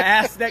I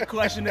asked that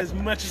question as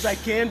much as I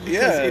can,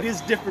 because it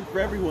is different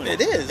for everyone.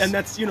 It is. And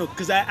that's, you know,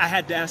 because I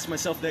had to ask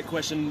myself that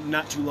question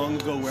not too long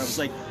ago, where I was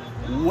like,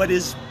 what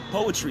is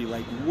poetry?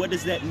 Like, what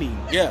does that mean?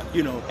 Yeah.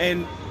 You know,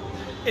 and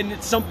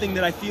it's something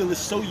that I feel is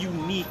so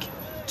unique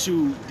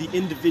to the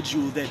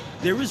individual that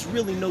there is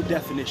really no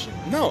definition.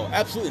 No,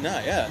 absolutely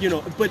not, yeah. You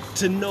know, but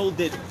to know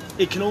that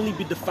it can only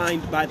be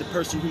defined by the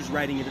person who's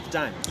writing it at the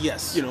time.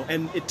 Yes. You know,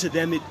 and to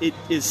them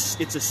it's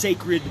a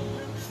sacred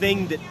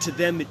thing that to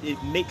them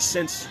it makes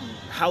sense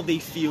how they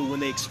feel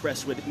when they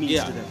express what it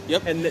means to them.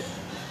 Yep. And that,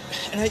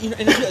 and I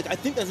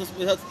think that's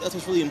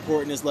what's really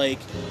important, is like,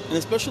 and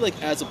especially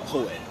like as a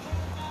poet,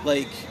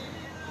 like,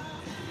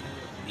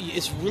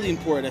 it's really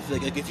important. I feel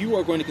like if you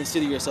are going to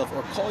consider yourself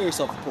or call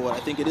yourself a poet, I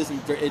think it is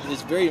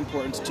very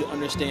important to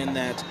understand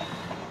that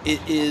it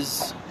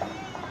is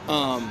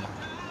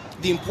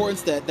the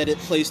importance that it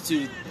plays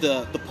to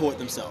the poet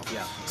themselves.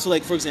 Yeah. So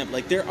like, for example,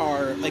 like there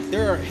are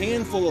a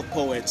handful of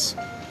poets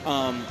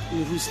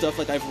whose stuff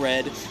like I've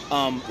read,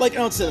 like I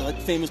don't say like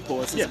famous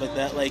poets and stuff like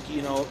that, like,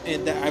 you know,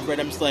 and that I've read,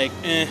 I'm just like,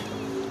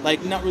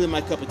 like not really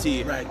my cup of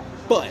tea. Right.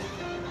 But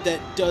that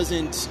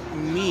doesn't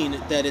mean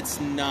that it's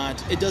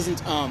not. It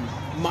doesn't.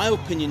 My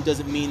opinion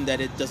doesn't mean that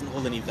it doesn't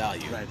hold any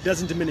value. right.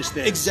 Doesn't diminish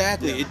theirs.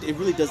 Exactly. Yeah. It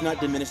really does not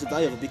diminish the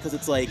value of it, because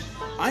it's like,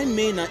 it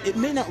may not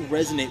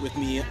resonate with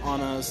me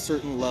on a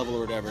certain level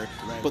or whatever,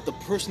 but the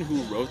person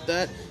who wrote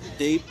that,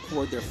 they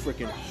poured their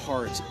freaking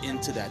heart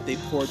into that. They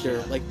poured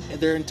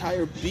their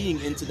entire being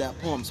into that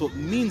poem. So it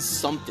means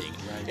something.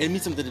 Right. And it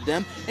means something to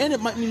them, and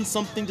it might mean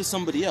something to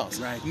somebody else.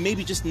 Right.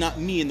 Maybe just not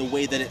me in the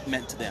way that it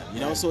meant to them. You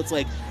know? So it's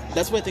like,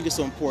 that's what I think is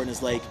so important,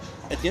 is like,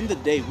 at the end of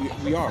the day,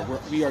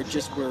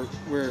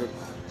 we're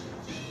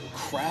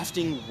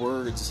crafting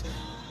words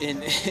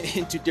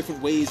into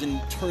different ways and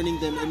turning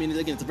them. I mean,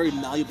 again, it's a very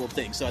malleable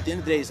thing. So at the end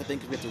of the day, I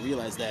think we have to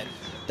realize that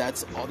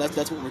that's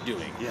what we're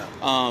doing. Yeah.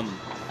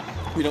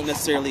 We don't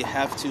necessarily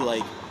have to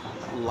like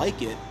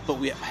like it, but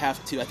we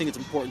have to. I think it's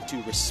important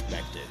to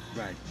respect it.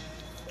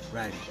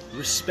 Right.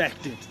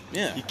 Respect it.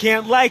 Yeah. You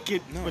can't like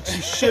it, No. but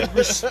you should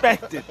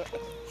respect it.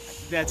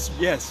 That's,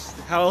 yes.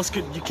 How else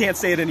could, you can't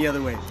say it any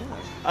other way.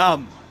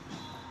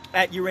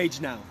 At your age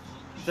now,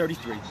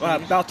 33,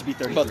 well, about to be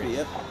 33. About to be,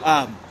 yep.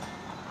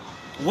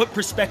 What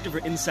perspective or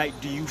insight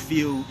do you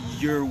feel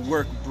your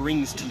work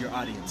brings to your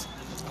audience?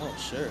 Oh,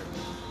 sure.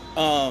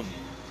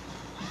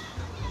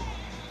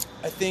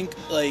 I think,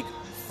 like,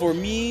 for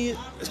me,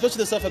 especially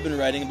the stuff I've been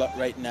writing about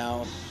right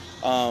now,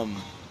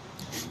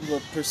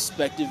 the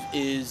perspective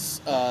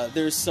is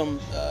there's some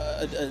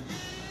a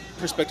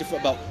perspective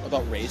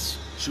about race.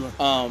 Sure.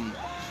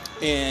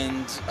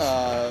 And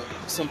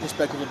some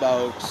perspective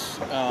about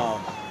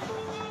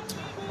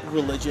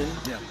religion.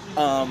 Yeah.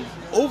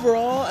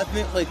 Overall, I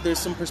think like there's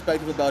some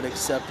perspective about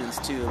acceptance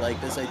too, like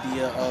this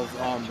idea of,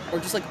 or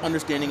just like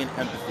understanding and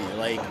empathy,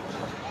 like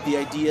the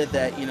idea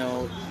that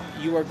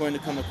you are going to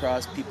come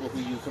across people who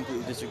you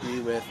completely disagree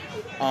with,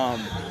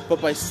 but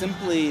by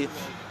simply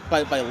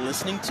by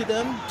listening to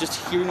them, just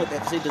hearing what they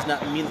have to say does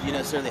not mean that you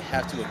necessarily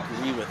have to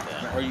agree with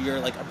them, or you're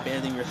like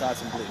abandoning your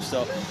thoughts and beliefs.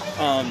 So,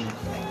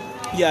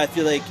 yeah, I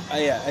feel like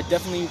I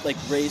definitely like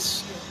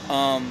race,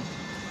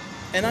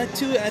 and I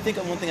think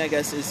one thing I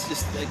guess is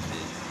just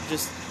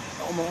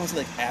almost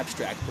like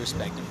abstract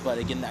perspective. But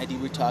again, the idea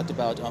we talked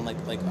about on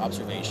like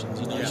observations,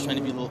 just trying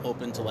to be a little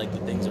open to like the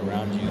things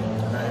around you.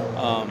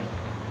 Right.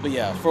 But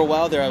yeah, for a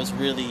while there, I was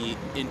really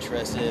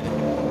interested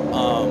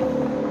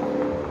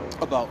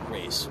about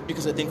race,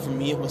 because I think for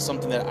me it was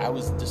something that I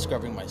was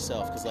discovering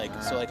myself. Because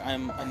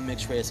I'm a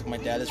mixed race. Like, my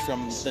dad is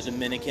from the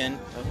Dominican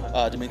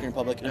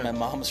Republic, and my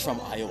mom is from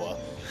Iowa.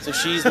 So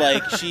she's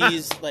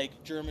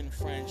like German,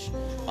 French.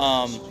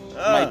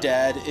 My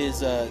dad is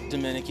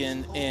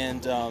Dominican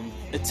and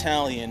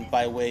Italian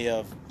by way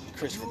of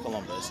Christopher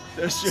Columbus.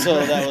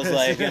 So that was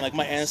like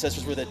my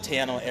ancestors were the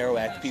Taino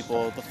Arawak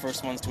people, the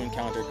first ones to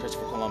encounter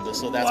Christopher Columbus.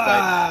 So that's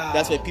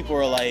why people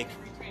are like,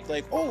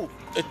 oh,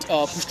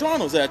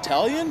 Pastrano, is that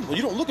Italian? Well,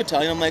 you don't look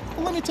Italian. I'm like,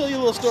 well, let me tell you a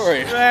little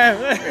story.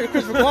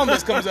 Christopher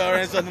Columbus comes out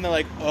and something, they're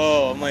like,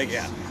 oh, I'm like,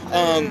 yeah.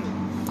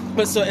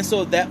 But then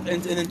too,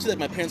 that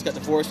my parents got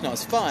divorced when I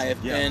was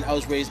 5, and I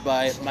was raised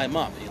by my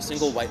mom, a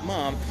single white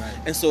mom,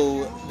 and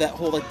so that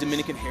whole like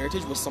Dominican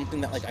heritage was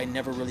something that like I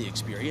never really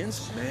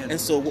experienced. And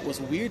so what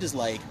was weird is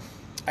like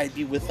I'd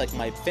be with like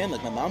my family,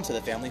 like my mom's side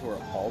of the family, who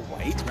are all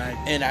white,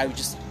 and I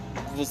just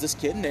was this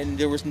kid, and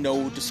there was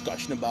no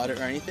discussion about it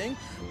or anything,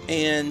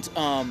 and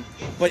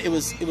but it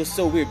was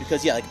so weird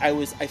because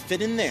I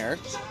fit in there,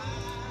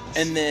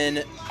 and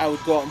then I would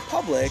go out in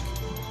public,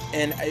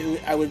 and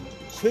I would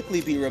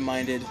quickly be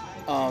reminded,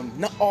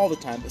 not all the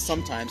time, but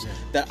sometimes,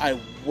 that I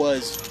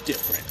was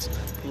different.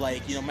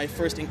 Like, my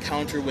first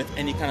encounter with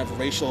any kind of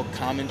racial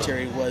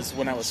commentary was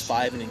when I was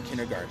 5 and in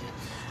kindergarten.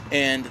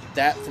 And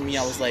that, for me,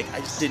 I was like, I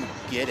just didn't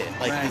get it.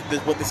 Like,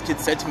 what this kid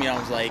said to me, I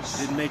was like...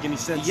 Didn't make any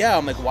sense. Yeah,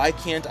 I'm like, why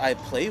can't I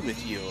play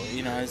with you?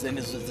 And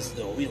this was this,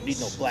 we don't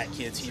need no black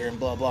kids here and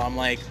blah, blah. I'm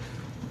like,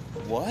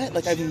 what?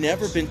 Like, I've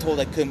never been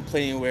told I couldn't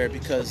play anywhere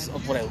because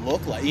of what I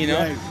look like,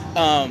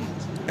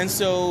 And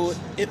so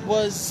it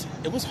was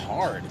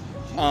hard,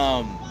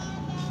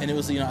 and it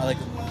was like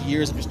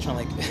years of just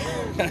trying to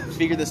like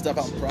figure this stuff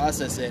out and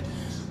process it,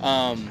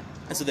 and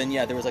so then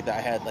there was like that.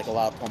 I had like a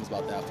lot of poems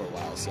about that for a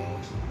while. So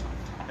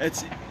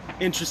it's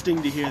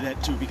interesting to hear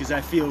that too, because I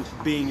feel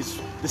being is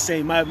the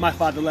same. My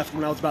father left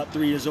when I was about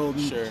 3 years old,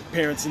 and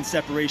parents in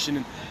separation,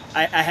 and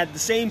I had the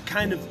same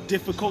kind of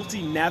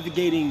difficulty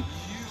navigating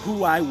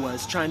who I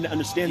was, trying to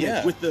understand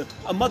it with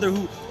a mother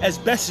who, as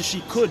best as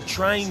she could,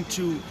 trying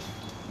to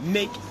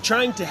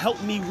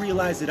help me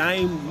realize that I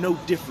am no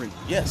different.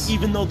 Yes.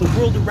 Even though the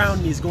world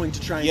around me is going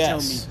to try and tell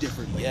me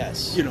differently.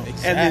 Yes. Exactly.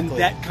 And then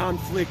that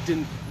conflict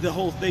and the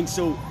whole thing.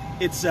 So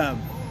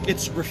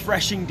it's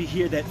refreshing to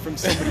hear that from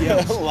somebody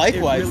else.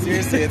 Likewise,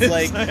 really seriously, it's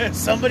like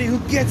somebody who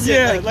gets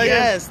it.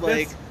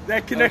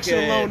 That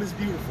connection alone is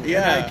beautiful.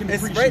 Yeah.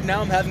 Right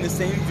now I'm having the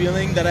same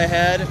feeling that I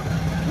had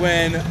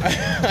when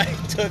I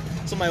took.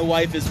 So my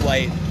wife is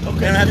white.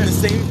 Okay. And I'm having the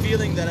same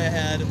feeling that I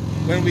had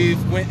when we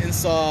went and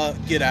saw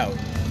Get Out.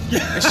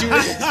 And she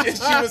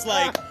was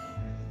like,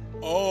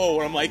 oh,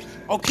 and I'm like,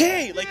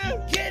 okay, like, you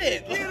get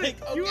it.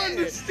 Like, okay, you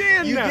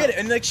understand you now. get it.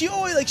 And like, she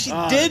always, like, she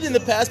did in the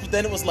past, but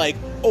then it was like,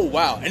 oh,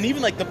 wow. And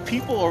even like the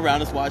people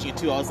around us watching it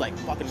too, I was like,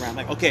 fucking around,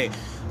 like, okay,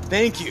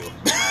 thank you.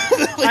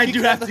 I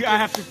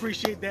have to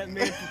appreciate that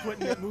man for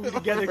putting that movie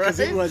together, because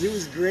it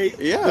was great.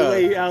 Yeah. The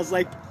way I was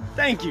like,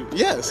 thank you.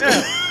 Yes.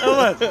 Yeah.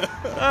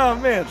 Oh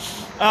man.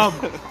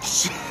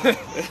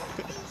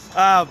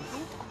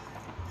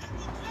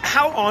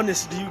 How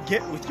honest do you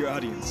get with your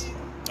audience?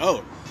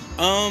 I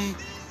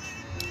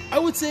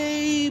would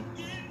say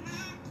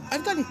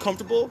I've gotten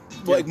comfortable,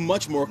 like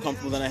much more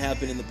comfortable than I have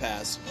been in the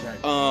past. Right.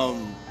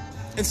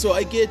 And so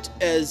I get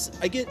as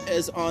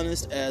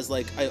honest as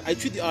like I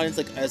treat the audience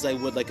like as I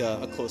would like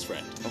a close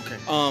friend. Okay.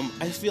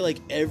 I feel like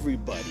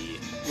everybody,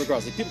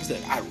 regardless, like people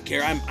say, I don't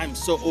care, I'm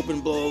so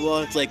open, blah blah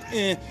blah. It's like,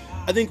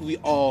 I think we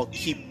all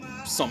keep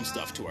some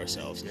stuff to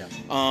ourselves. Yeah.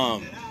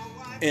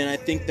 And I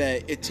think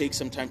that it takes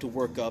some time to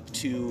work up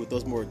to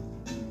those more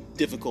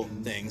difficult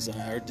things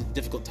or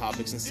difficult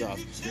topics and stuff.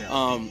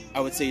 Yeah. I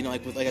would say,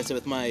 like I said,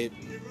 with my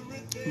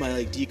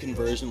like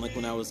deconversion, like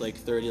when I was like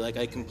 30, like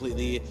I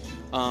completely,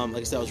 like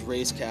I said, I was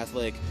raised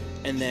Catholic,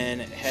 and then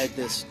had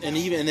this, and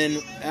then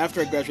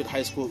after I graduated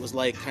high school, it was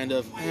like kind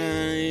of,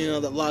 a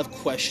lot of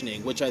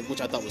questioning, which I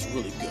thought was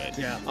really good.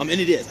 Yeah. And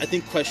it is. I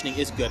think questioning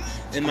is good.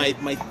 And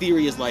my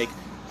theory is like,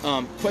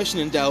 question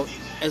and doubt,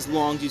 as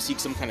long as you seek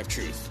some kind of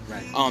truth.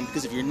 Right.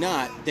 Because if you're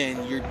not,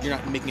 then you're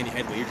not making any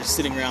headway. You're just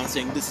sitting around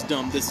saying, this is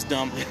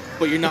dumb,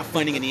 but you're not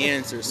finding any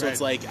answers. So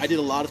It's like, I did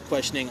a lot of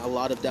questioning, a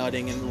lot of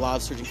doubting, and a lot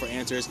of searching for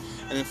answers,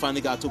 and then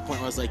finally got to a point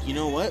where I was like, you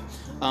know what?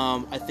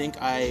 I think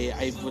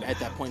I would, at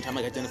that point in time,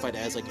 like, identified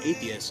as, like,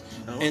 atheist.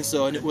 Oh. And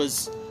so, and it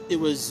was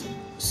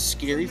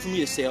scary for me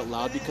to say out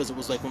loud, because it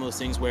was like one of those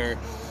things where,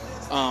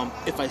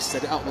 if I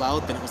said it out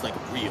loud, then it was like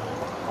real.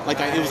 Like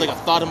it was like a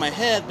thought in my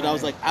head, but I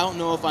was like, I don't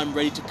know if I'm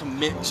ready to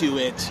commit to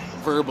it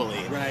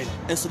verbally. Right.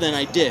 And so then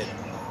I did.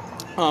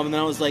 And then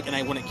I was like,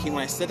 when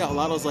I said it out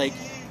loud, I was like,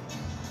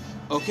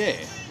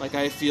 okay, like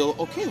I feel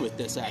okay with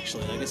this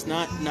actually. Like it's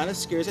not as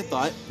scary as I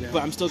thought,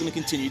 but I'm still going to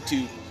continue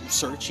to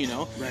search,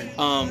 Right.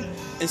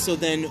 And so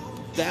then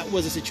that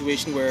was a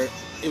situation where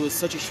it was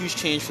such a huge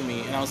change for me,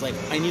 and I was like,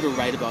 I need to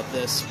write about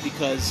this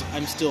because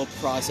I'm still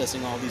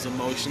processing all these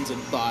emotions and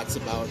thoughts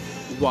about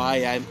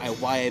why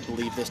I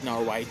believe this now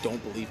or why I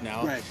don't believe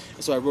now. Right.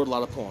 And so I wrote a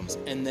lot of poems,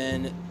 and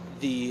then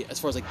as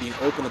far as like being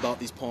open about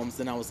these poems,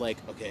 then I was like,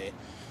 okay,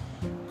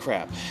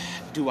 crap,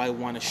 do I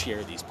want to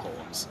share these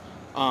poems?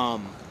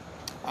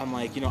 I'm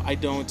like, I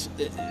don't.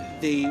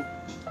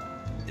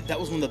 That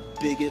was one of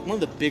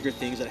the bigger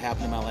things that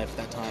happened in my life at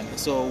that time. And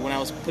so when I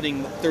was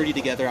putting 30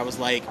 together, I was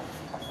like,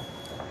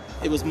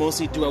 it was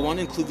mostly, do I want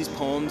to include these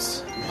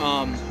poems?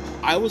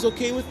 I was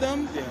okay with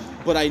them,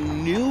 but I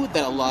knew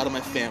that a lot of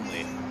my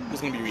family was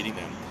going to be reading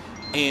them,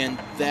 and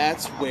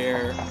that's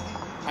where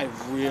I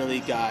really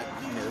got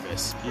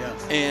nervous. Yeah.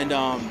 And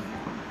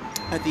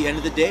at the end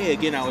of the day,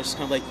 again, I was just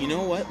kind of like, you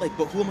know what? Like,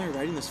 but who am I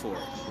writing this for?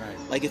 Right.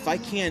 Like, if I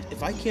can't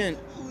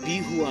be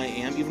who I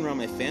am, even around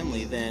my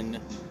family,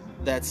 then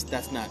that's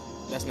not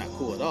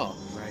cool at all.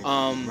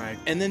 Right. Right.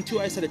 And then too,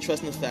 I just had to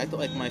trust in the fact that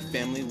like my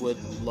family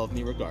would love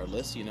me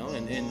regardless,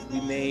 and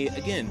we may,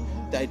 again,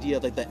 the idea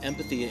of like the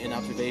empathy and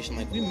observation,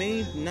 like we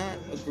may not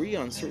agree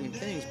on certain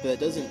things, but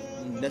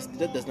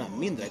that does not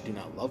mean that I do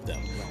not love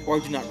them or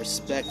do not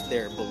respect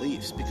their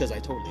beliefs, because I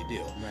totally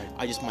do. Right.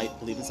 I just might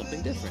believe in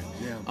something different.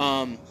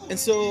 Yeah. And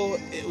so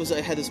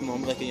I had this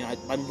moment, like,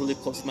 I'm really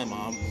close to my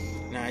mom,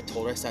 and I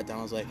told her, I sat down,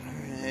 I was like, all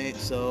right,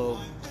 so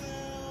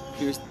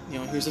here's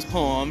this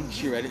poem.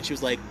 She read it, and she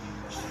was like,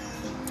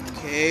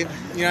 okay,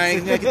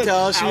 I could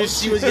tell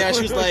she was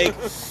like,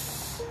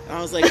 and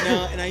I was like,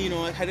 no, and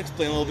I had to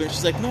explain a little bit.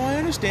 She's like, no, I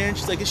understand.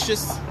 She's like,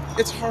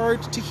 it's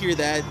hard to hear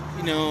that,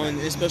 and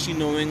especially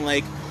knowing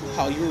like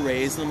how you were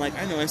raised. And I'm like,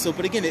 I know. And so,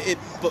 but again,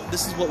 but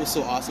this is what was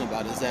so awesome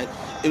about it, is that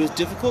it was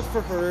difficult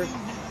for her,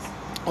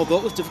 although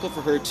it was difficult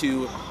for her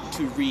to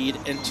read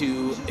and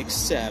to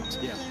accept.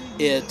 Yeah.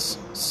 It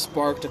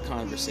sparked a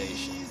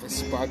conversation. It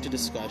sparked a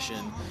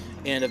discussion.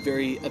 And a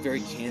very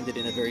candid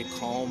and a very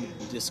calm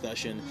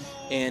discussion,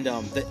 and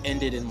that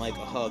ended in like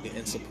a hug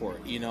and support,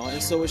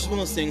 And so it's just one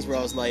of those things where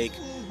I was like,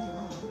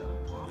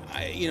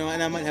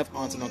 and I might have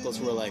aunts and uncles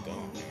who are like,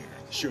 oh,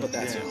 sure, but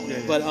that's it.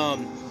 Yeah.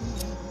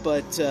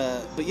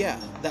 But yeah,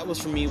 that was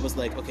for me, was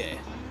like, okay,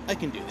 I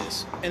can do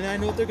this, and I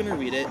know that they're gonna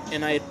read it.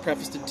 And I had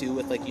prefaced it too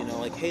with like,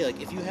 like, hey,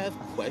 like if you have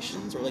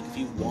questions or like if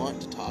you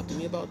want to talk to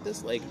me about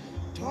this, like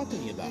talk to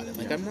me about it.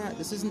 Like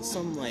this isn't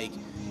some like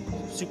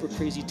super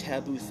crazy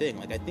taboo thing.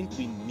 Like I think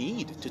we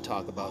need to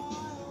talk about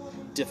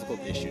difficult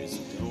issues,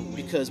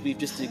 because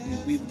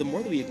the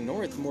more that we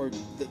ignore it, the more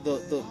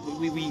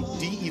we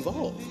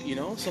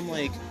de-evolve, So I'm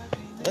like,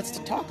 let's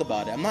talk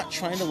about it. I'm not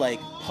trying to like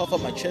puff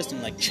up my chest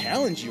and like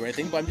challenge you or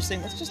anything, but I'm just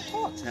saying, let's just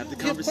talk. Have the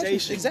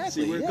conversation.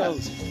 Exactly. See where it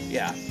goes.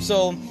 Yeah.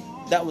 So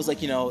that was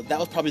like, that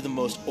was probably the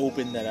most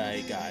open that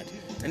I got.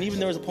 And even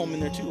there was a poem in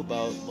there too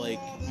about like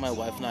my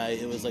wife and I.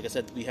 It was like I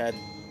said, we had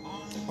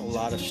a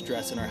lot of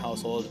stress in our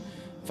household,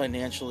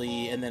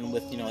 financially, and then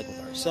with like with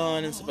our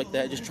son and stuff like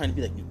that, just trying to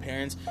be like new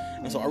parents.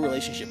 And so our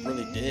relationship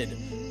really did,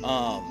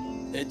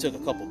 it took a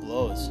couple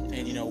blows,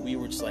 and we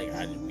were just like,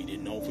 we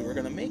didn't know if we were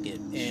gonna make it.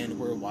 And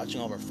we're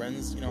watching all of our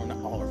friends, not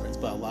all of our friends,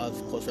 but a lot of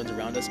close friends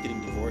around us getting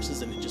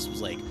divorces, and it just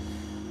was like,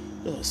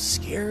 it was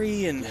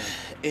scary. And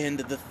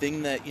the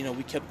thing that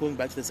we kept going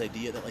back to this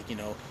idea that like,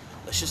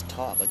 let's just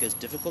talk. Like, as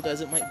difficult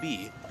as it might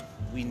be,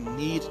 we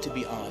need to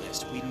be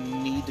honest, we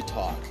need to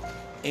talk.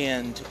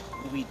 And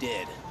we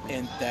did,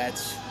 and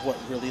that's what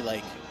really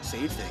like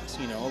saved things,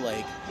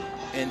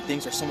 and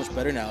things are so much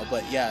better now.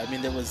 But yeah, I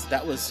mean,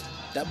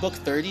 that book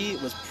 30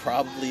 was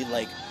probably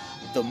like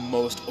the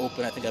most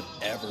open I think I've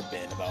ever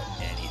been about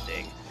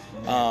anything.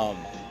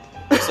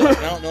 So I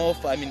don't know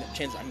if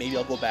maybe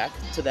I'll go back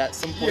to that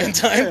some point in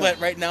time, but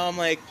right now I'm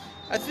like,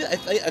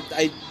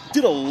 I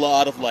did a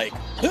lot of like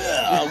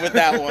with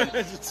that one.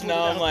 So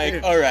now I'm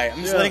like, all right,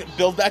 I'm just letting it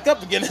build back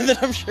up again, and then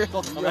I'm sure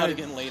it'll come out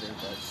again later.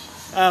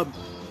 But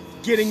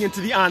getting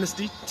into the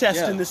honesty,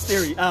 testing Yeah. this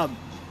theory.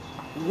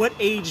 What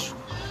age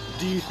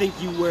do you think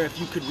you were, if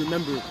you could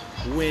remember,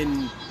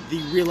 when the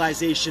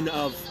realization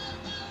of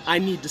I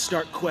need to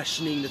start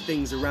questioning the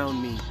things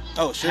around me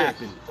Oh, sure.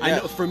 happened? I Yeah.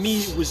 know for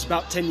me it was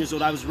about 10 years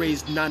old. I was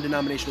raised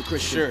non-denominational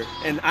Christian. Sure.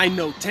 And I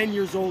know 10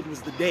 years old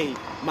was the day,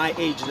 my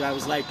age, that I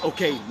was like,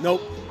 okay,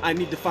 nope, I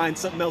need to find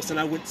something else. And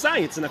I went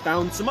science and I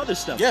found some other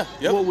stuff. Yeah,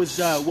 yep. What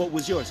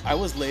was yours? I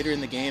was later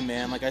in the game,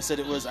 man. Like I said,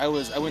 I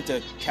went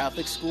to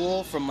Catholic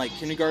school from like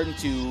kindergarten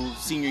to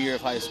senior year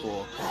of high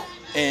school,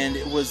 and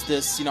it was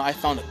this, I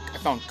found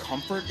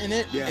comfort in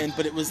it, Yeah.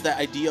 but it was that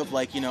idea of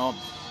like, we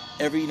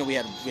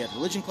had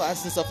religion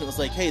classes and stuff, and it was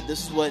like, hey,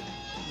 this is what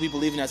we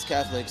believe in as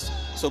Catholics,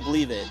 so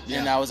believe it. Yeah.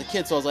 And I was a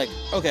kid, so I was like,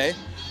 okay,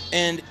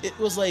 and it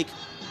was like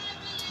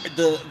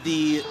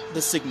the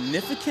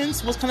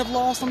significance was kind of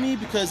lost on me,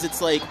 because it's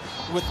like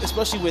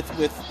especially with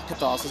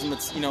Catholicism,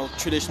 it's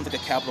tradition with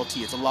like a capital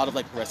T. It's a lot of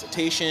like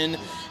recitation,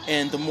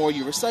 and the more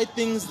you recite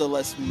things, the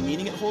less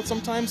meaning it holds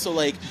sometimes. So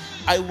like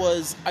I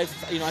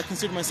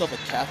considered myself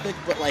a Catholic,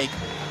 but like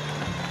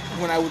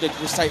when I would like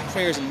recite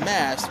prayers in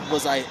mass,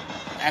 was I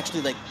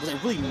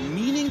really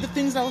meaning the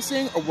things I was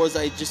saying, or was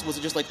it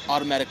just like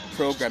automatic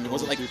programming?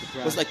 Was it like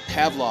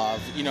Pavlov,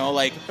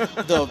 like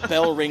the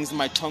bell rings and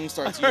my tongue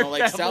starts,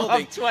 like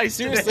salivating? Twice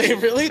Seriously,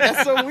 today. really?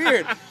 That's so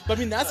weird. But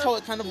I mean, that's how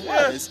it kind of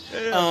was.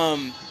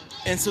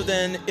 And so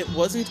then it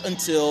wasn't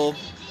until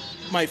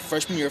my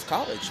freshman year of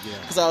college,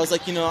 because I was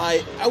like,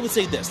 I would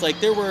say this, like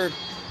there were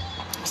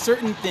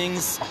certain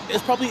things.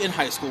 It's probably in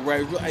high school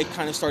where I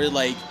kind of started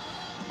like.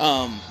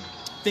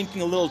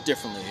 Thinking a little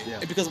differently,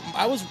 because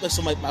I was I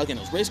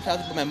was raised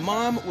Catholic, but my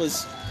mom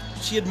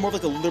she had more of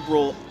like a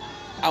liberal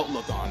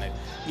outlook on it,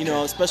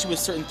 especially with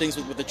certain things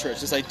with the church.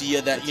 This idea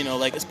that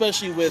like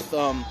especially with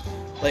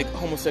like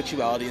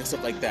homosexuality and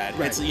stuff like that.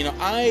 Right. And so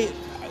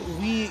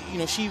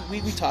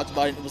we talked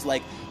about it. And it was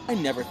like I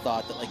never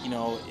thought that like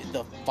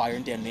the fire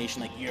and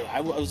damnation, like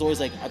I was always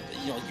like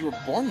you were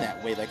born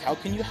that way. Like how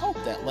can you help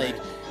that? Like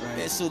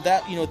Right. so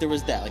that there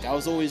was that. Like I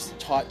was always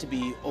taught to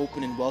be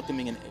open and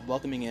welcoming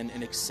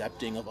and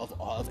accepting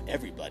of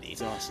everybody.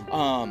 That's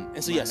awesome.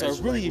 And so so I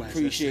really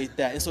appreciate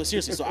that. And so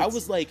seriously, so I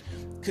was like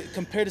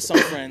compared to some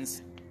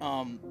friends,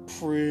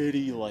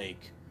 pretty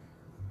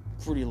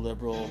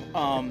liberal.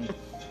 I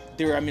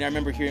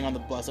remember hearing on the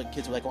bus like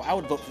kids were like, "Oh, I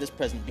would vote for this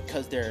president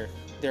because they're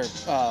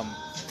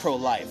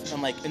pro-life." And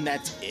I'm like, "And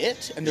that's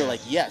it?" And they're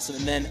like, "Yes."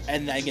 And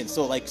then again,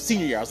 so like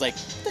senior year, I was like,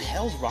 "What the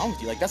hell's wrong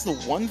with you? Like that's the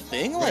one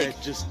thing like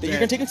Right, just that you're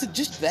gonna take them to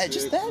just that."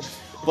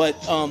 But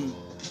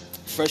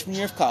freshman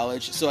year of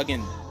college, so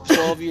again,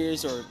 12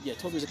 years of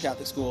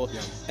Catholic school,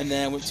 and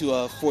then I went to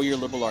a 4-year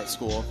liberal arts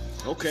school.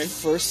 Okay.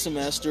 First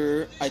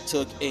semester, I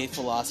took a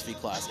philosophy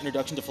class,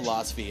 Introduction to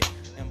Philosophy,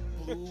 and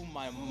blew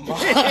my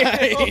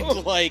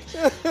mind. Like,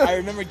 I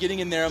remember getting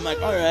in there, I'm like,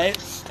 all right,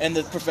 and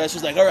the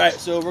professor's like, all right,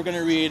 so we're going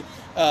to read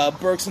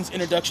Bergson's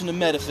Introduction to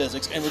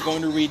Metaphysics, and we're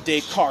going to read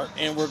Descartes,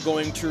 and we're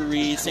going to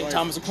read St.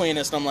 Thomas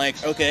Aquinas, and I'm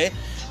like, okay,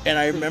 and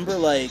I remember,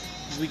 like,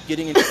 we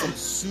getting into some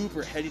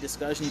super heady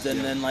discussions, and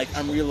then like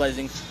I'm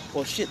realizing,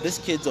 well shit, this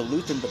kid's a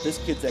Lutheran, but this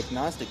kid's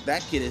agnostic,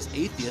 that kid is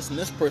atheist, and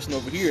this person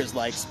over here is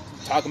like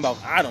talking about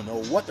I don't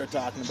know what they're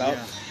talking about.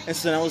 And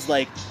so then I was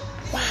like,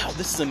 wow,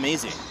 this is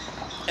amazing.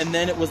 And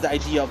then it was the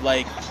idea of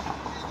like,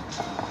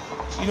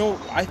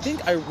 I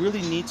think I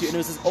really need to, and it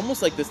was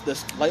almost like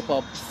this light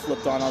bulb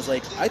flipped on. I was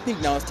like, I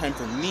think now it's time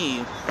for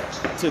me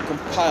to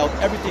compile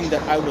everything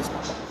that I was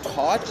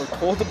taught or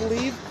told to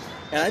believe,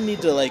 and I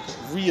need to like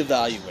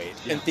reevaluate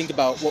and think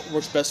about what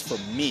works best for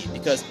me,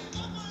 because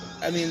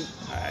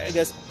I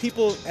guess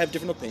people have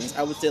different opinions.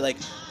 I would say like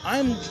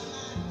I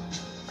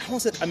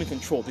won't say I'm in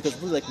control, because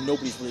really like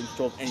nobody's really in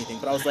control of anything,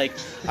 but I was like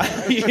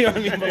you know what I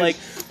mean,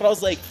 but I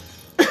was like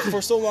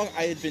for so long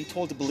I had been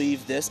told to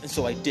believe this, and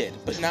so I did,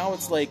 but now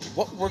it's like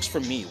what works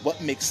for me,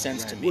 what makes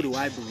sense to me, What do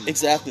I believe?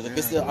 Exactly. Like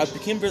I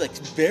became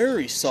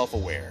very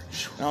self-aware,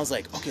 and I was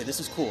like, okay,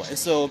 this is cool. And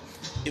so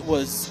it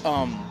was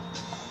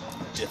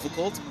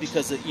difficult,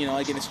 because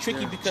again it's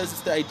tricky, because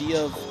it's the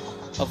idea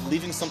of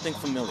leaving something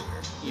familiar,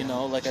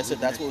 like I said,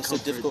 that's what was so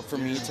difficult for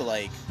me to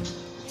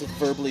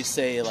verbally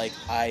say like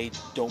I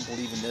don't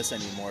believe in this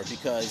anymore,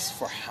 because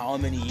for how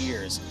many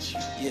years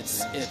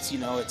it's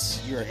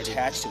you're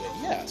attached to it.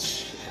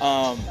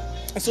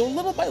 And so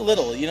little by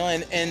little,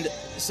 and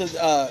so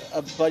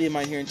a buddy of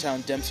mine here in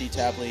town, Dempsey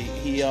Tapley,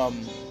 he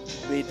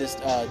made this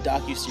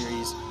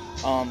docu-series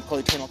called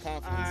Eternal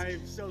Confidence.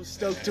 I'm so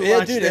stoked to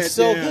watch dude, that. it's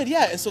so good.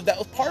 Yeah, and so that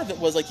was part of it.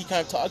 Was like he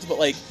kind of talked about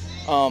like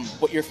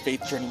what your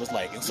faith journey was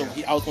like, and so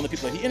I was one of the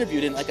people that he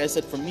interviewed, and like I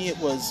said, for me it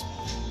was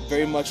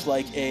very much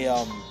like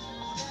a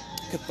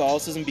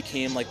Catholicism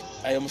became like,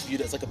 I almost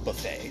viewed it as like a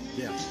buffet.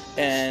 Yeah.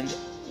 And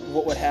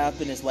what would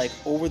happen is like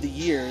over the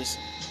years,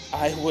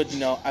 I would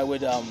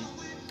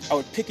I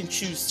would pick and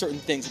choose certain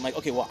things. I'm like,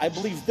 okay, well, I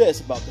believe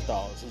this about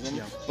Catholicism,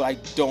 Yeah. but I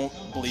don't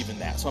believe in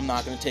that, so I'm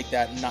not going to take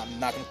that and not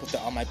going to put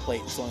that on my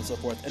plate, and so on and so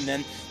forth. And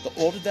then the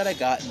older that I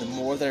got, and the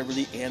more that I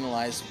really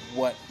analyzed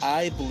what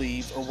I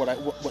believed or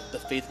what the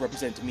faith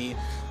represented to me,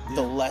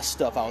 the less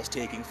stuff I was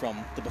taking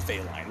from the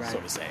buffet line, so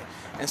to say.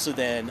 And so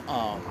then,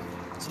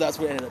 so that's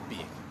what it ended up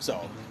being.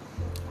 So,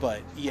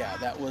 but yeah,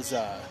 that was.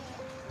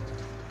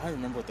 I don't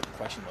remember what the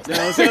question was.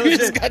 No, we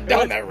just got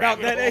down that about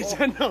rabbit that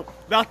hole. age. No,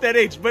 about that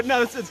age. But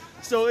no,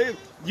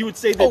 you would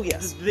say that Oh,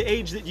 yes. the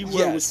age that you were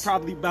Yes. was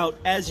probably about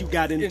as you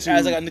got into.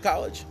 As I got into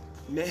college.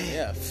 Man.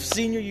 Yeah,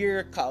 senior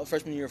year,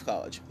 freshman year of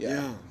college.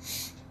 Yeah.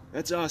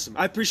 That's awesome.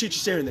 I appreciate you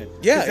sharing that.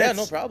 Yeah, 'Cause yeah,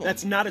 no problem.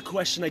 That's not a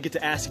question I get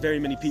to ask very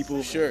many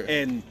people. Sure.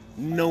 And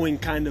knowing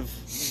kind of,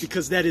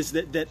 because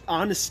that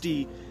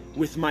honesty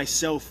with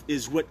myself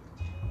is what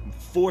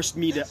forced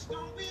me to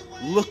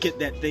look at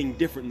that thing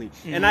differently.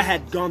 Mm-hmm. And I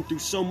had gone through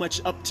so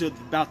much up to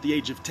about the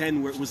age of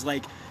 10 where it was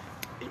like,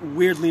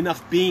 weirdly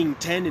enough, being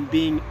 10 and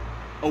being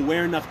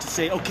aware enough to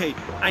say, okay,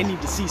 I need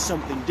to see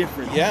something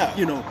different. Yeah.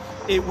 You know,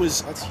 it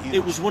was That's huge.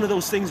 it was one of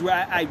those things where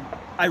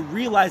I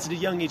realized at a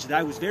young age that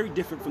I was very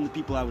different from the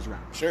people I was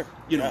around. Sure.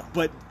 You know, Yeah.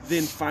 but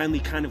then finally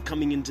kind of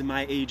coming into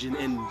my age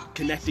and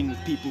connecting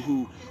with people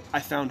who I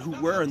found who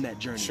were on that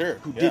journey. Sure,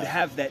 Who yeah. did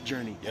have that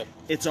journey. Yep.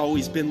 It's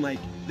always been like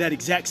that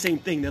exact same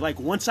thing. That like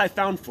once I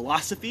found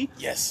philosophy,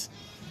 Yes.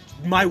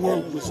 my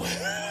world was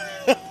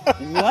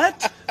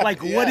what?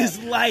 Like what is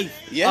life?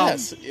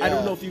 Yes, I don't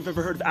yeah. know if you've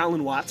ever heard of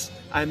Alan Watts.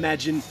 I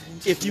imagine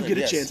if you get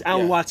a Yes, chance,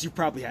 Alan yeah. Watts you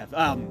probably have.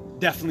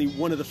 Definitely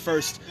one of the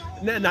first,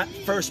 not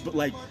first, but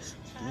like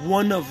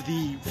one of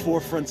the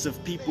forefronts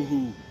of people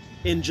who,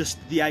 in just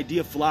the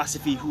idea of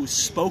philosophy, who's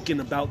spoken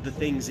about the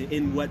things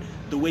in what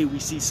the way we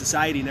see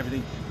society and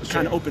everything,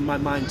 kind of opened my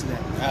mind to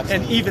that. Absolutely.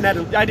 And even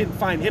I didn't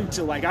find him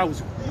till like I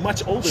was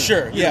much older.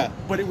 Sure, you yeah. know,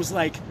 but it was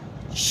like,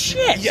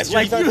 shit. Yes,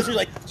 like you're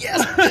like,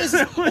 yes, this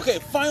is, okay,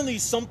 finally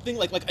something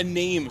like a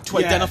name to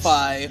Yes,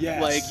 identify.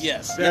 yes. Like,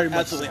 yes, Very yeah,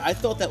 much absolutely. I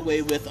felt that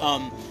way with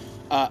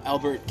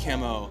Albert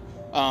Camus,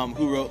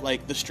 who wrote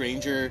like The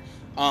Stranger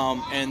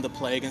and The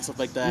Plague and stuff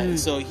like that. And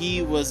so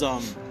he was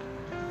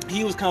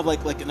kind of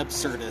like an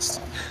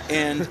absurdist,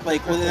 and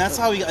like, well, and that's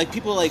how he like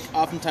people like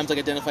oftentimes like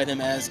identified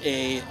him as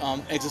a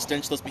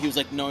existentialist, but he was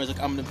like, no, he's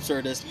like, I'm an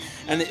absurdist,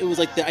 and it was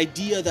like the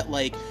idea that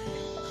like.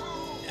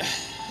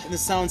 And it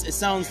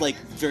sounds like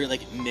very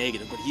like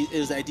negative, but it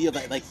was the idea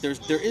that like there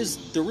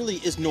really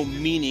is no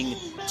meaning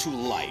to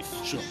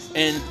life. Sure.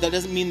 And that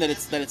doesn't mean that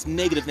it's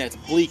negative, that it's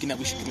bleak, and that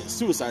we should commit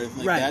suicide or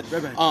anything like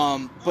that.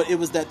 Right. But it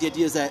was that the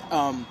idea is that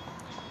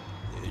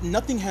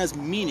nothing has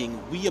meaning.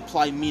 We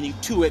apply meaning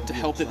to it to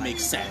help it make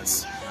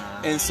sense.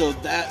 And so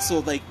that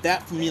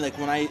for me, like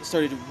when I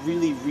started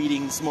really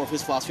reading some more of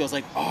his philosophy, I was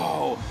like,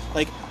 oh,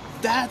 like.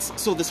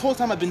 So this whole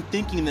time I've been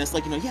thinking this,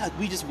 like, you know, yeah,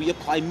 we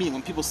apply meaning.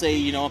 When people say,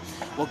 you know,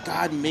 well,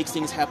 God makes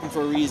things happen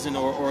for a reason,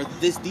 or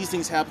these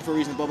things happen for a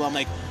reason, blah, blah, I'm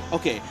like,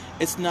 okay,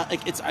 it's not,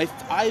 like,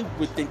 I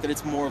would think that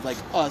it's more of like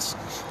us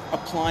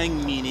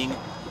applying meaning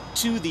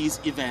to these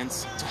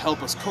events to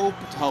help us cope,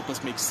 to help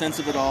us make sense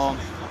of it all.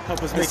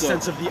 Help us make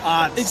sense of the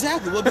odds.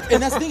 Exactly. Well,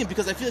 and that's the thing,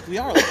 because I feel like we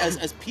are, like,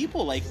 as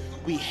people, like,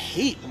 we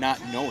hate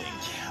not knowing.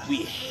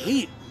 We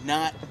hate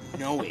not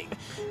knowing.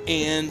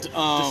 And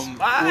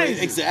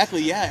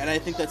exactly, yeah. And I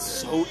think that's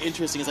so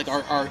interesting. It's like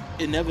our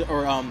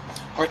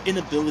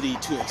inability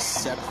to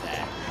accept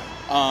that.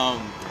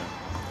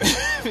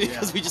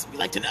 Because we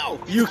like to know.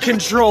 You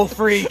control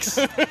freaks.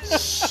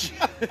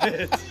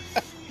 Shit.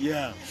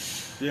 Yeah.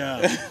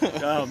 Yeah.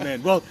 Oh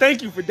man. Well,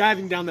 thank you for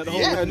diving down that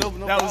hole. Yeah, with me.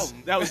 no that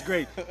problem. that was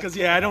great. Because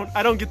I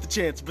don't get the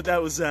chance, but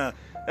that was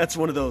that's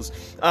one of those.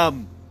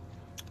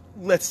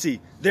 Let's see.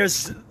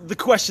 There's the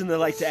question that I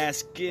like to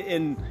ask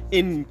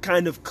in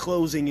kind of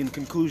closing and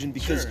conclusion,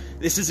 because Sure.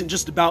 this isn't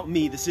just about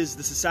me. This is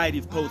the Society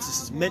of Poets.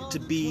 This is meant to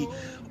be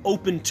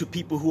open to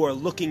people who are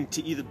looking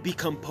to either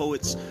become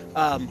poets,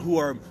 who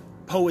are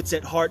poets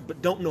at heart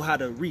but don't know how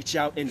to reach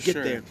out and get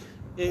Sure.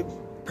 there.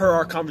 Per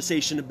our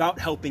conversation about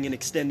helping and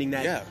extending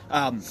that.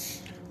 Yeah.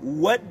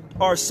 What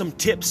are some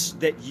tips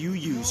that you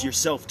use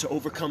yourself to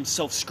overcome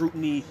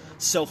self-scrutiny,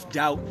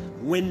 self-doubt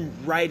when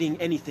writing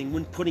anything,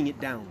 when putting it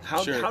down?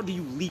 How do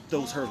you leap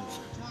those hurdles?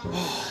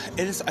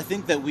 I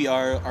think that we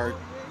are our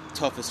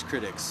toughest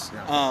critics.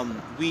 Yeah.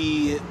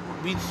 We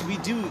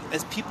do,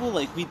 as people,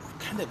 like we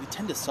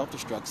tend to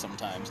self-destruct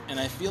sometimes, and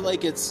I feel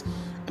like it's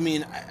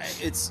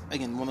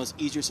again one of those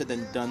easier said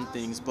than done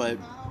things, but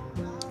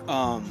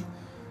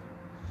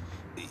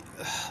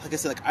like I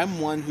said, like I'm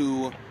one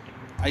who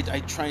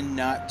I try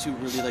not to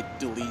really like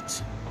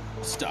delete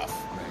stuff.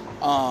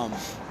 Right.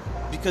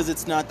 Because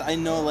it's not, I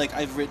know, like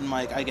I've written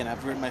my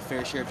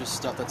fair share of just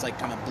stuff that's like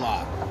kind of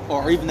blah,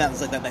 or even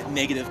that's like that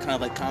negative kind of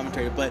like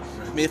commentary, but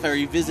maybe if I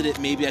revisit it,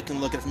 maybe I can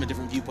look at it from a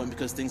different viewpoint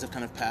because things have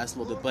kind of passed a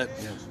little bit. But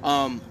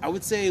I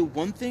would say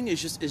one thing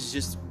is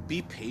just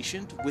be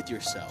patient with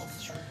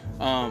yourself.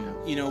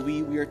 You know,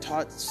 we are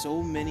taught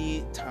so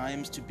many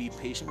times to be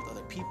patient with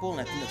other people, and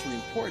I think that's really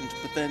important,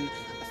 but then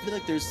I feel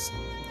like there's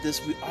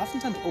this, we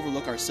oftentimes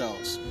overlook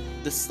ourselves,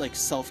 this like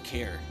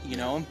self-care, you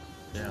know?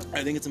 Yeah.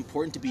 I think it's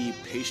important to be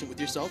patient with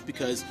yourself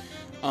because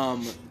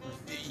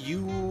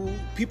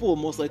people will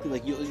most likely,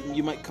 like,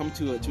 you might come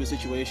to a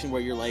situation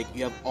where you're like,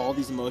 you have all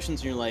these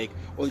emotions and you're like,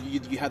 or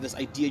you have this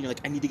idea and you're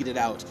like, I need to get it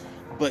out,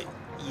 but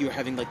you're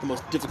having like the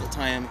most difficult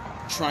time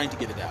trying to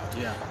get it out.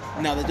 Yeah.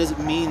 Now that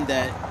doesn't mean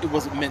that it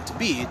wasn't meant to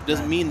be. It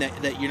doesn't mean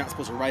that you're not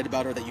supposed to write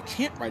about it or that you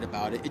can't write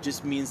about it. It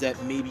just means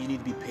that maybe you need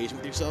to be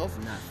patient with yourself.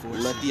 Not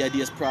force let it. the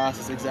ideas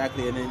process,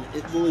 exactly, and then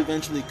it will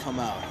eventually come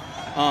out.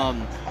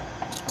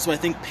 So I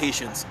think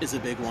patience is a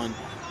big one.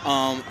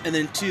 And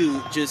then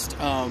two, just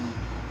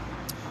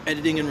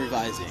editing and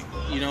revising.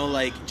 You know,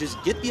 like,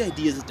 just get the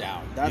ideas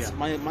down. That's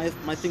my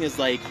thing is,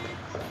 like,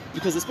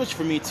 because especially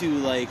for me too,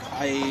 like,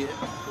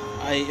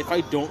 if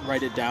I don't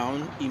write it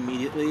down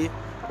immediately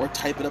or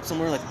type it up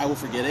somewhere, like, I will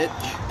forget it,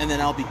 and then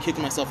I'll be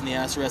kicking myself in the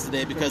ass the rest of the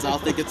day because I'll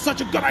think it's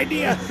such a good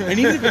idea, and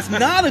even if it's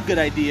not a good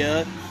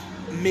idea,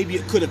 maybe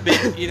it could have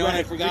been, you know, and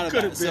I forgot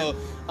about it. So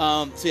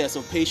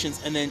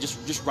patience, and then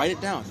just write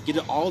it down, get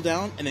it all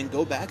down, and then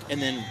go back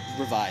and then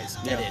revise,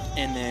 edit,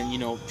 and then, you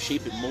know,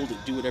 shape it, mold it,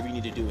 do whatever you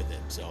need to do with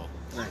it. So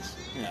Nice.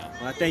 yeah.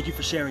 Well, thank you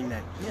for sharing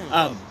that.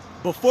 Yeah.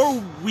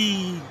 Before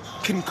we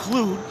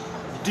conclude,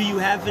 do you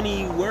have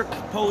any work,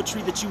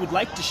 poetry that you would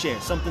like to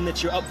share? Something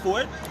that you're up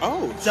for?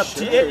 Oh, It's up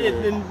to you.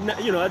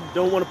 And, you know, I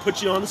don't want to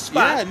put you on the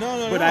spot. Yeah,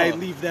 no. But I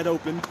leave that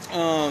open.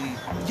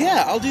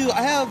 Yeah, I'll do.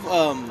 I have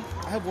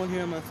one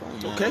here on my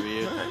phone. Okay.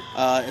 Here.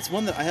 All right. It's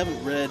one that I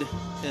haven't read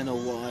in a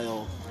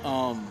while.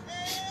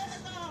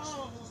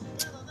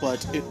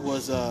 But it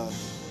was. Let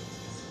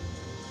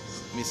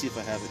me see if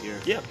I have it here.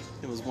 Yeah.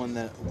 It was one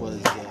that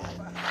was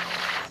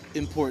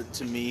important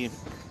to me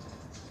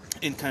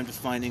in kind of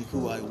defining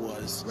who I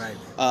was. Right.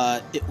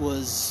 It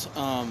was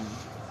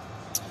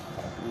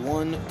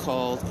one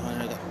called. Oh,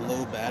 I got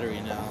low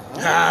battery now.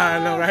 I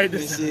know, right? Let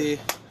me see.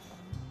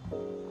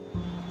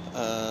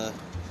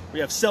 We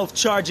have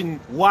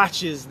self-charging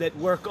watches that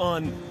work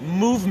on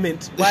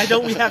movement. Why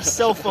don't we have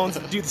cell phones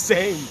that do the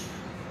same?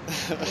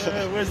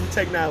 Where's the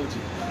technology?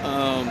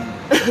 Let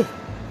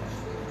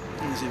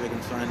me see if I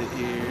can find it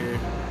here.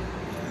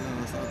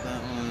 No, it's not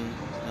that one.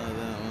 It's not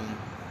that one.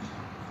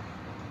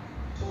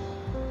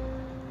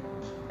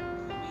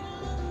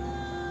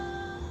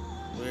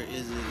 Where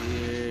is it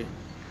here?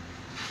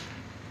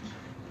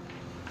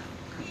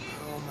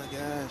 Oh my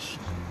gosh.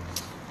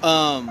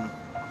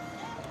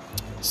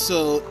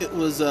 So it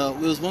was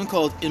one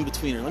called In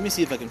Betweener. Let me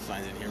see if I can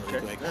find it here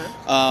real quick.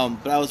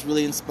 But I was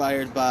really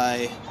inspired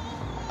by.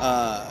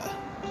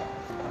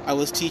 I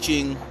was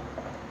teaching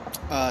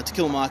To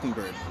Kill a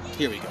Mockingbird.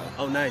 Here we go.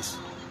 Oh, nice.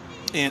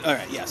 And all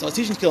right, yeah. So I was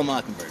teaching To Kill a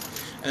Mockingbird,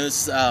 and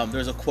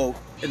there's a quote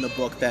in the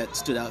book that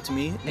stood out to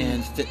me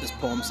and fit this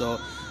poem. So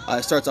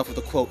it starts off with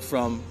a quote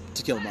from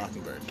To Kill a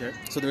Mockingbird. Okay.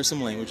 So there's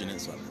some language in it.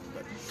 So,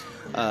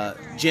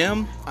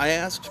 Jim, I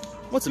asked,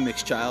 "What's a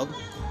mixed child?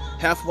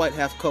 Half white,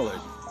 half colored.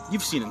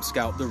 You've seen him,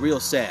 Scout. They're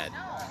real sad.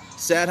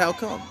 Sad? How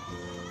come?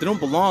 They don't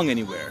belong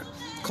anywhere.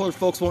 Colored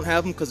folks won't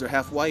have them because they're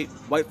half white.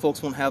 White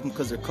folks won't have them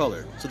because they're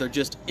colored. So they're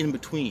just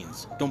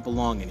in-betweens. Don't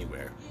belong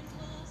anywhere."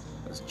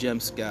 That's Jem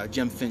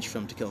Finch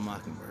from To Kill a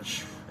Mockingbird.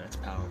 That's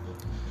powerful.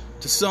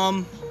 To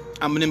some,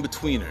 I'm an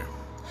in-betweener,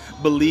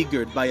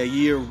 beleaguered by a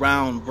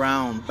year-round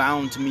brown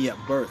bound to me at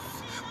birth.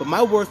 But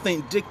my worth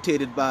ain't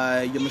dictated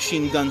by your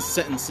machine gun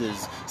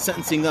sentences,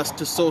 sentencing us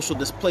to social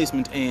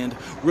displacement and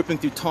ripping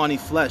through tawny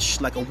flesh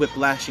like a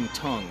whip-lashing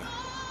tongue.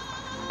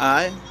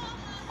 I'm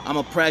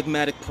a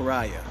pragmatic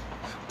pariah,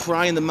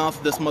 prying the mouth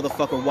of this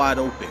motherfucker wide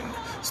open,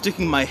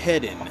 sticking my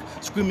head in,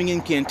 screaming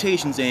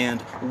incantations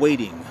and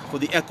waiting for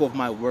the echo of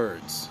my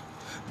words.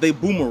 They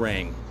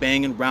boomerang,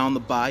 banging round the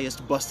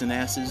biased, busting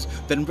asses,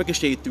 then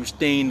ricochet through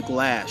stained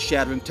glass,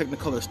 shattering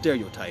technicolor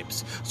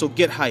stereotypes. So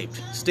get hyped,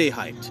 stay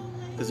hyped,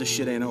 because this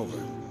shit ain't over.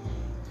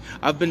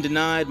 I've been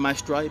denied my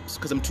stripes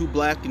because I'm too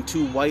black and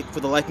too white for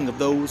the liking of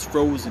those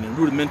frozen in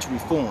rudimentary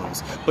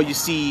forms. But you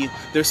see,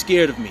 they're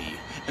scared of me,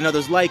 and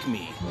others like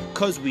me,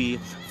 cause we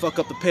fuck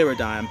up the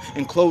paradigm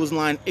and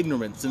clothesline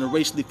ignorance in a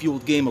racially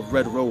fueled game of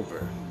Red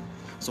Rover.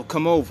 So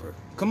come over,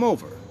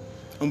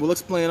 and we'll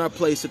explain our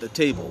place at the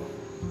table.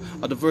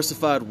 A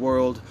diversified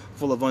world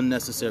full of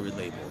unnecessary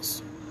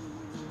labels.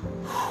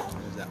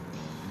 There's that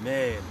one.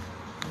 Man,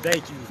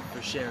 thank you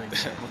for sharing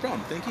that. No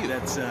problem, thank you.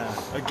 That's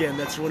again,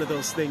 that's one of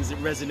those things that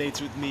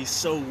resonates with me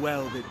so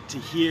well, that to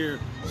hear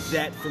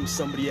that from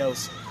somebody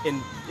else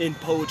in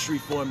poetry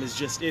form is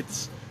just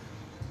it's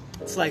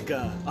like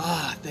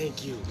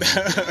thank you.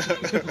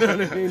 You know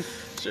what I mean?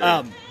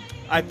 Sure.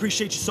 I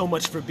appreciate you so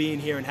much for being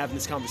here and having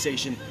this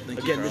conversation. Thank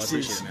you, Again, Carl. I this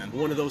appreciate is it, man.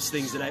 one of those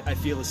things that I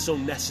feel is so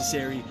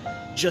necessary,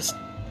 just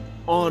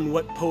on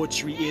what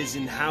poetry is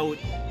and how it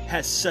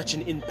has such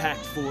an impact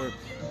for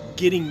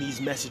getting these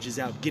messages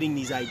out, getting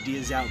these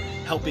ideas out,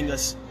 helping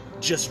us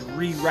just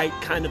rewrite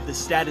kind of the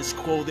status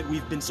quo that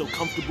we've been so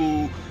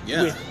comfortable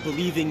with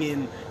believing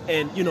in,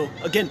 and, you know,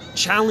 again,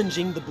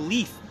 challenging the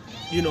belief.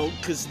 You know,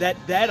 because that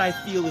I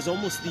feel is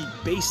almost the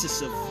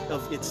basis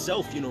of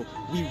itself. You know,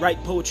 we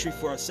write poetry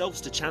for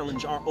ourselves to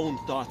challenge our own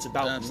thoughts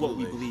about what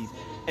we believe,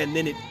 and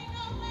then it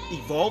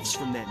evolves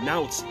from that.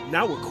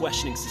 Now we're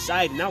questioning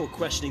society. Now we're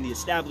questioning the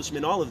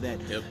establishment. All of that.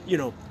 Yep. You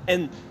know,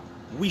 and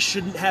we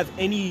shouldn't have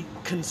any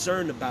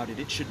concern about it.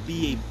 It should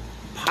be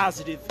a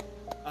positive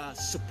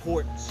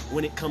support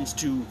when it comes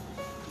to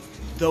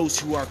those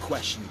who are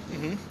questioning.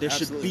 There Absolutely,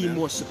 should be man.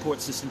 more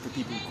support system for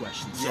people who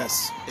question. So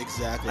Yes,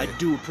 exactly. I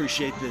do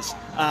appreciate this.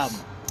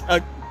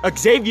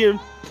 Xavier,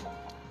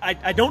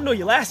 I don't know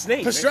your last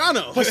name.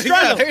 Pastrano. Pastrano.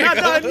 Yeah, there you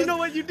No, go. you know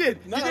what you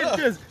did? No, you did no.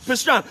 good.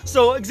 Pastrano.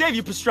 So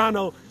Xavier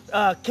Pastrano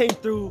came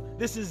through.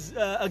 This is,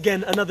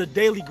 again, another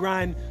daily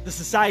grind. The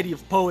Society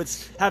of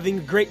Poets, having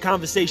a great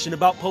conversation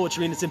about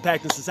poetry and its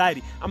impact in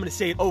society. I'm going to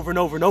say it over and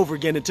over and over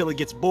again until it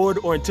gets bored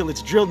or until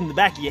it's drilled in the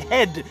back of your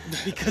head,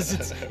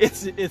 because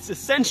it's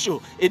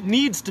essential. It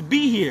needs to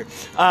be here.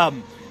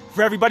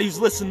 For everybody who's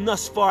listened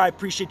thus far, I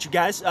appreciate you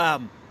guys.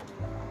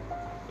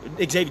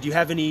 Xavier, do you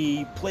have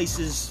any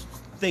places,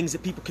 things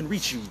that people can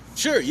reach you?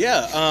 Sure,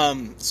 yeah.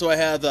 So I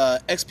have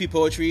XP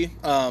Poetry.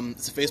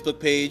 It's a Facebook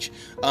page.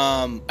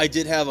 I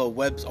did have a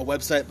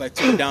website, but I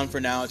took it down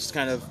for now. I just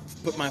kind of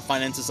put my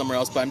finances somewhere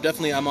else. But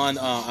I'm on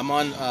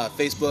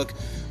Facebook.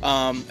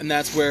 And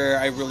that's where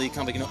I really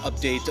kind of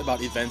update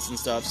about events and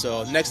stuff.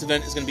 So next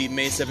event is going to be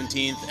May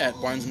 17th at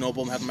Barnes &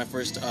 Noble. I'm having my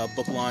first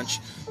book launch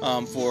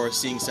for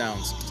Seeing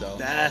Sounds. So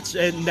That's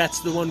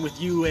the one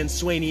with you and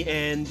Swaney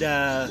and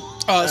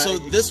so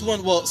this one,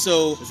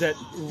 is that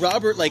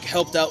Robert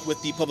helped out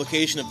with the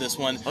publication of this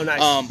one. Oh,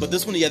 nice. But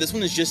this one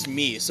is just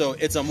me. So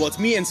it's it's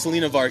me and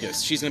Selena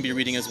Vargas. She's going to be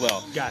reading as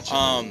well.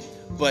 Gotcha.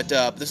 But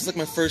this is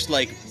my first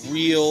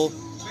real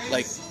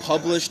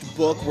published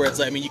book where it's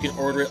you can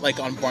order it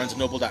on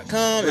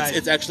barnesandnoble.com. Right.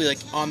 It's actually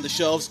on the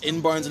shelves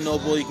in Barnes and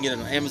Noble. You can get it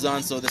on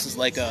Amazon. So this is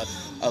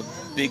a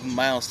big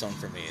milestone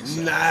for me.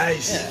 So.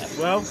 nice? Yeah.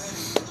 Well,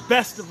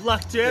 best of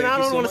luck to it. And I Thank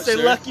you don't so want to much, say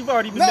sir. luck. You've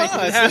already been No, making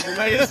it it's- happen.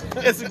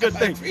 Right? It's a good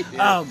thing. appreciate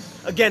it.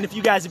 Again, if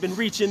you guys have been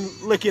reaching,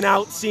 looking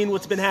out, seeing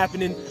what's been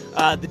happening,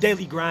 the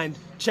Daily Grind,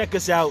 check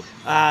us out.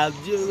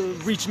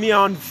 Reach me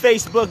on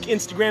Facebook,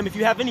 Instagram. If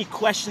you have any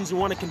questions and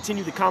want to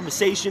continue the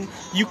conversation,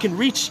 you can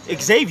reach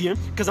Xavier,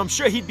 because I'm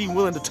sure he'd be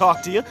willing to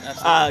talk to you.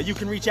 You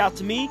can reach out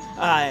to me.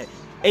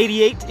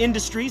 88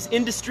 Industries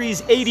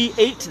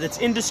 88. That's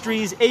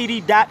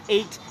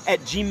industries80.8 at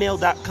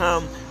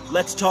gmail.com.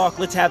 Let's talk.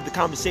 Let's have the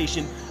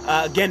conversation.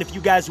 Again, if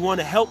you guys want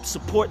to help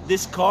support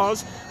this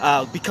cause,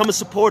 become a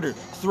supporter.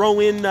 Throw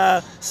in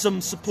some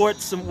support,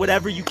 some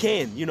whatever you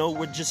can.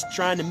 We're just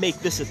trying to make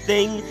this a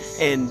thing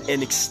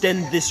and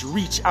extend this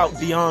reach out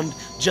beyond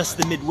just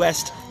the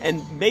Midwest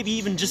and maybe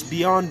even just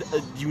beyond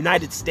the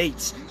United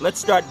States. Let's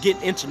start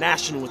getting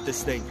international with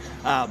this thing.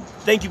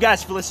 Thank you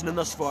guys for listening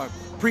thus far.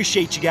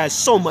 Appreciate you guys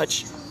so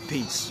much.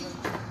 Peace.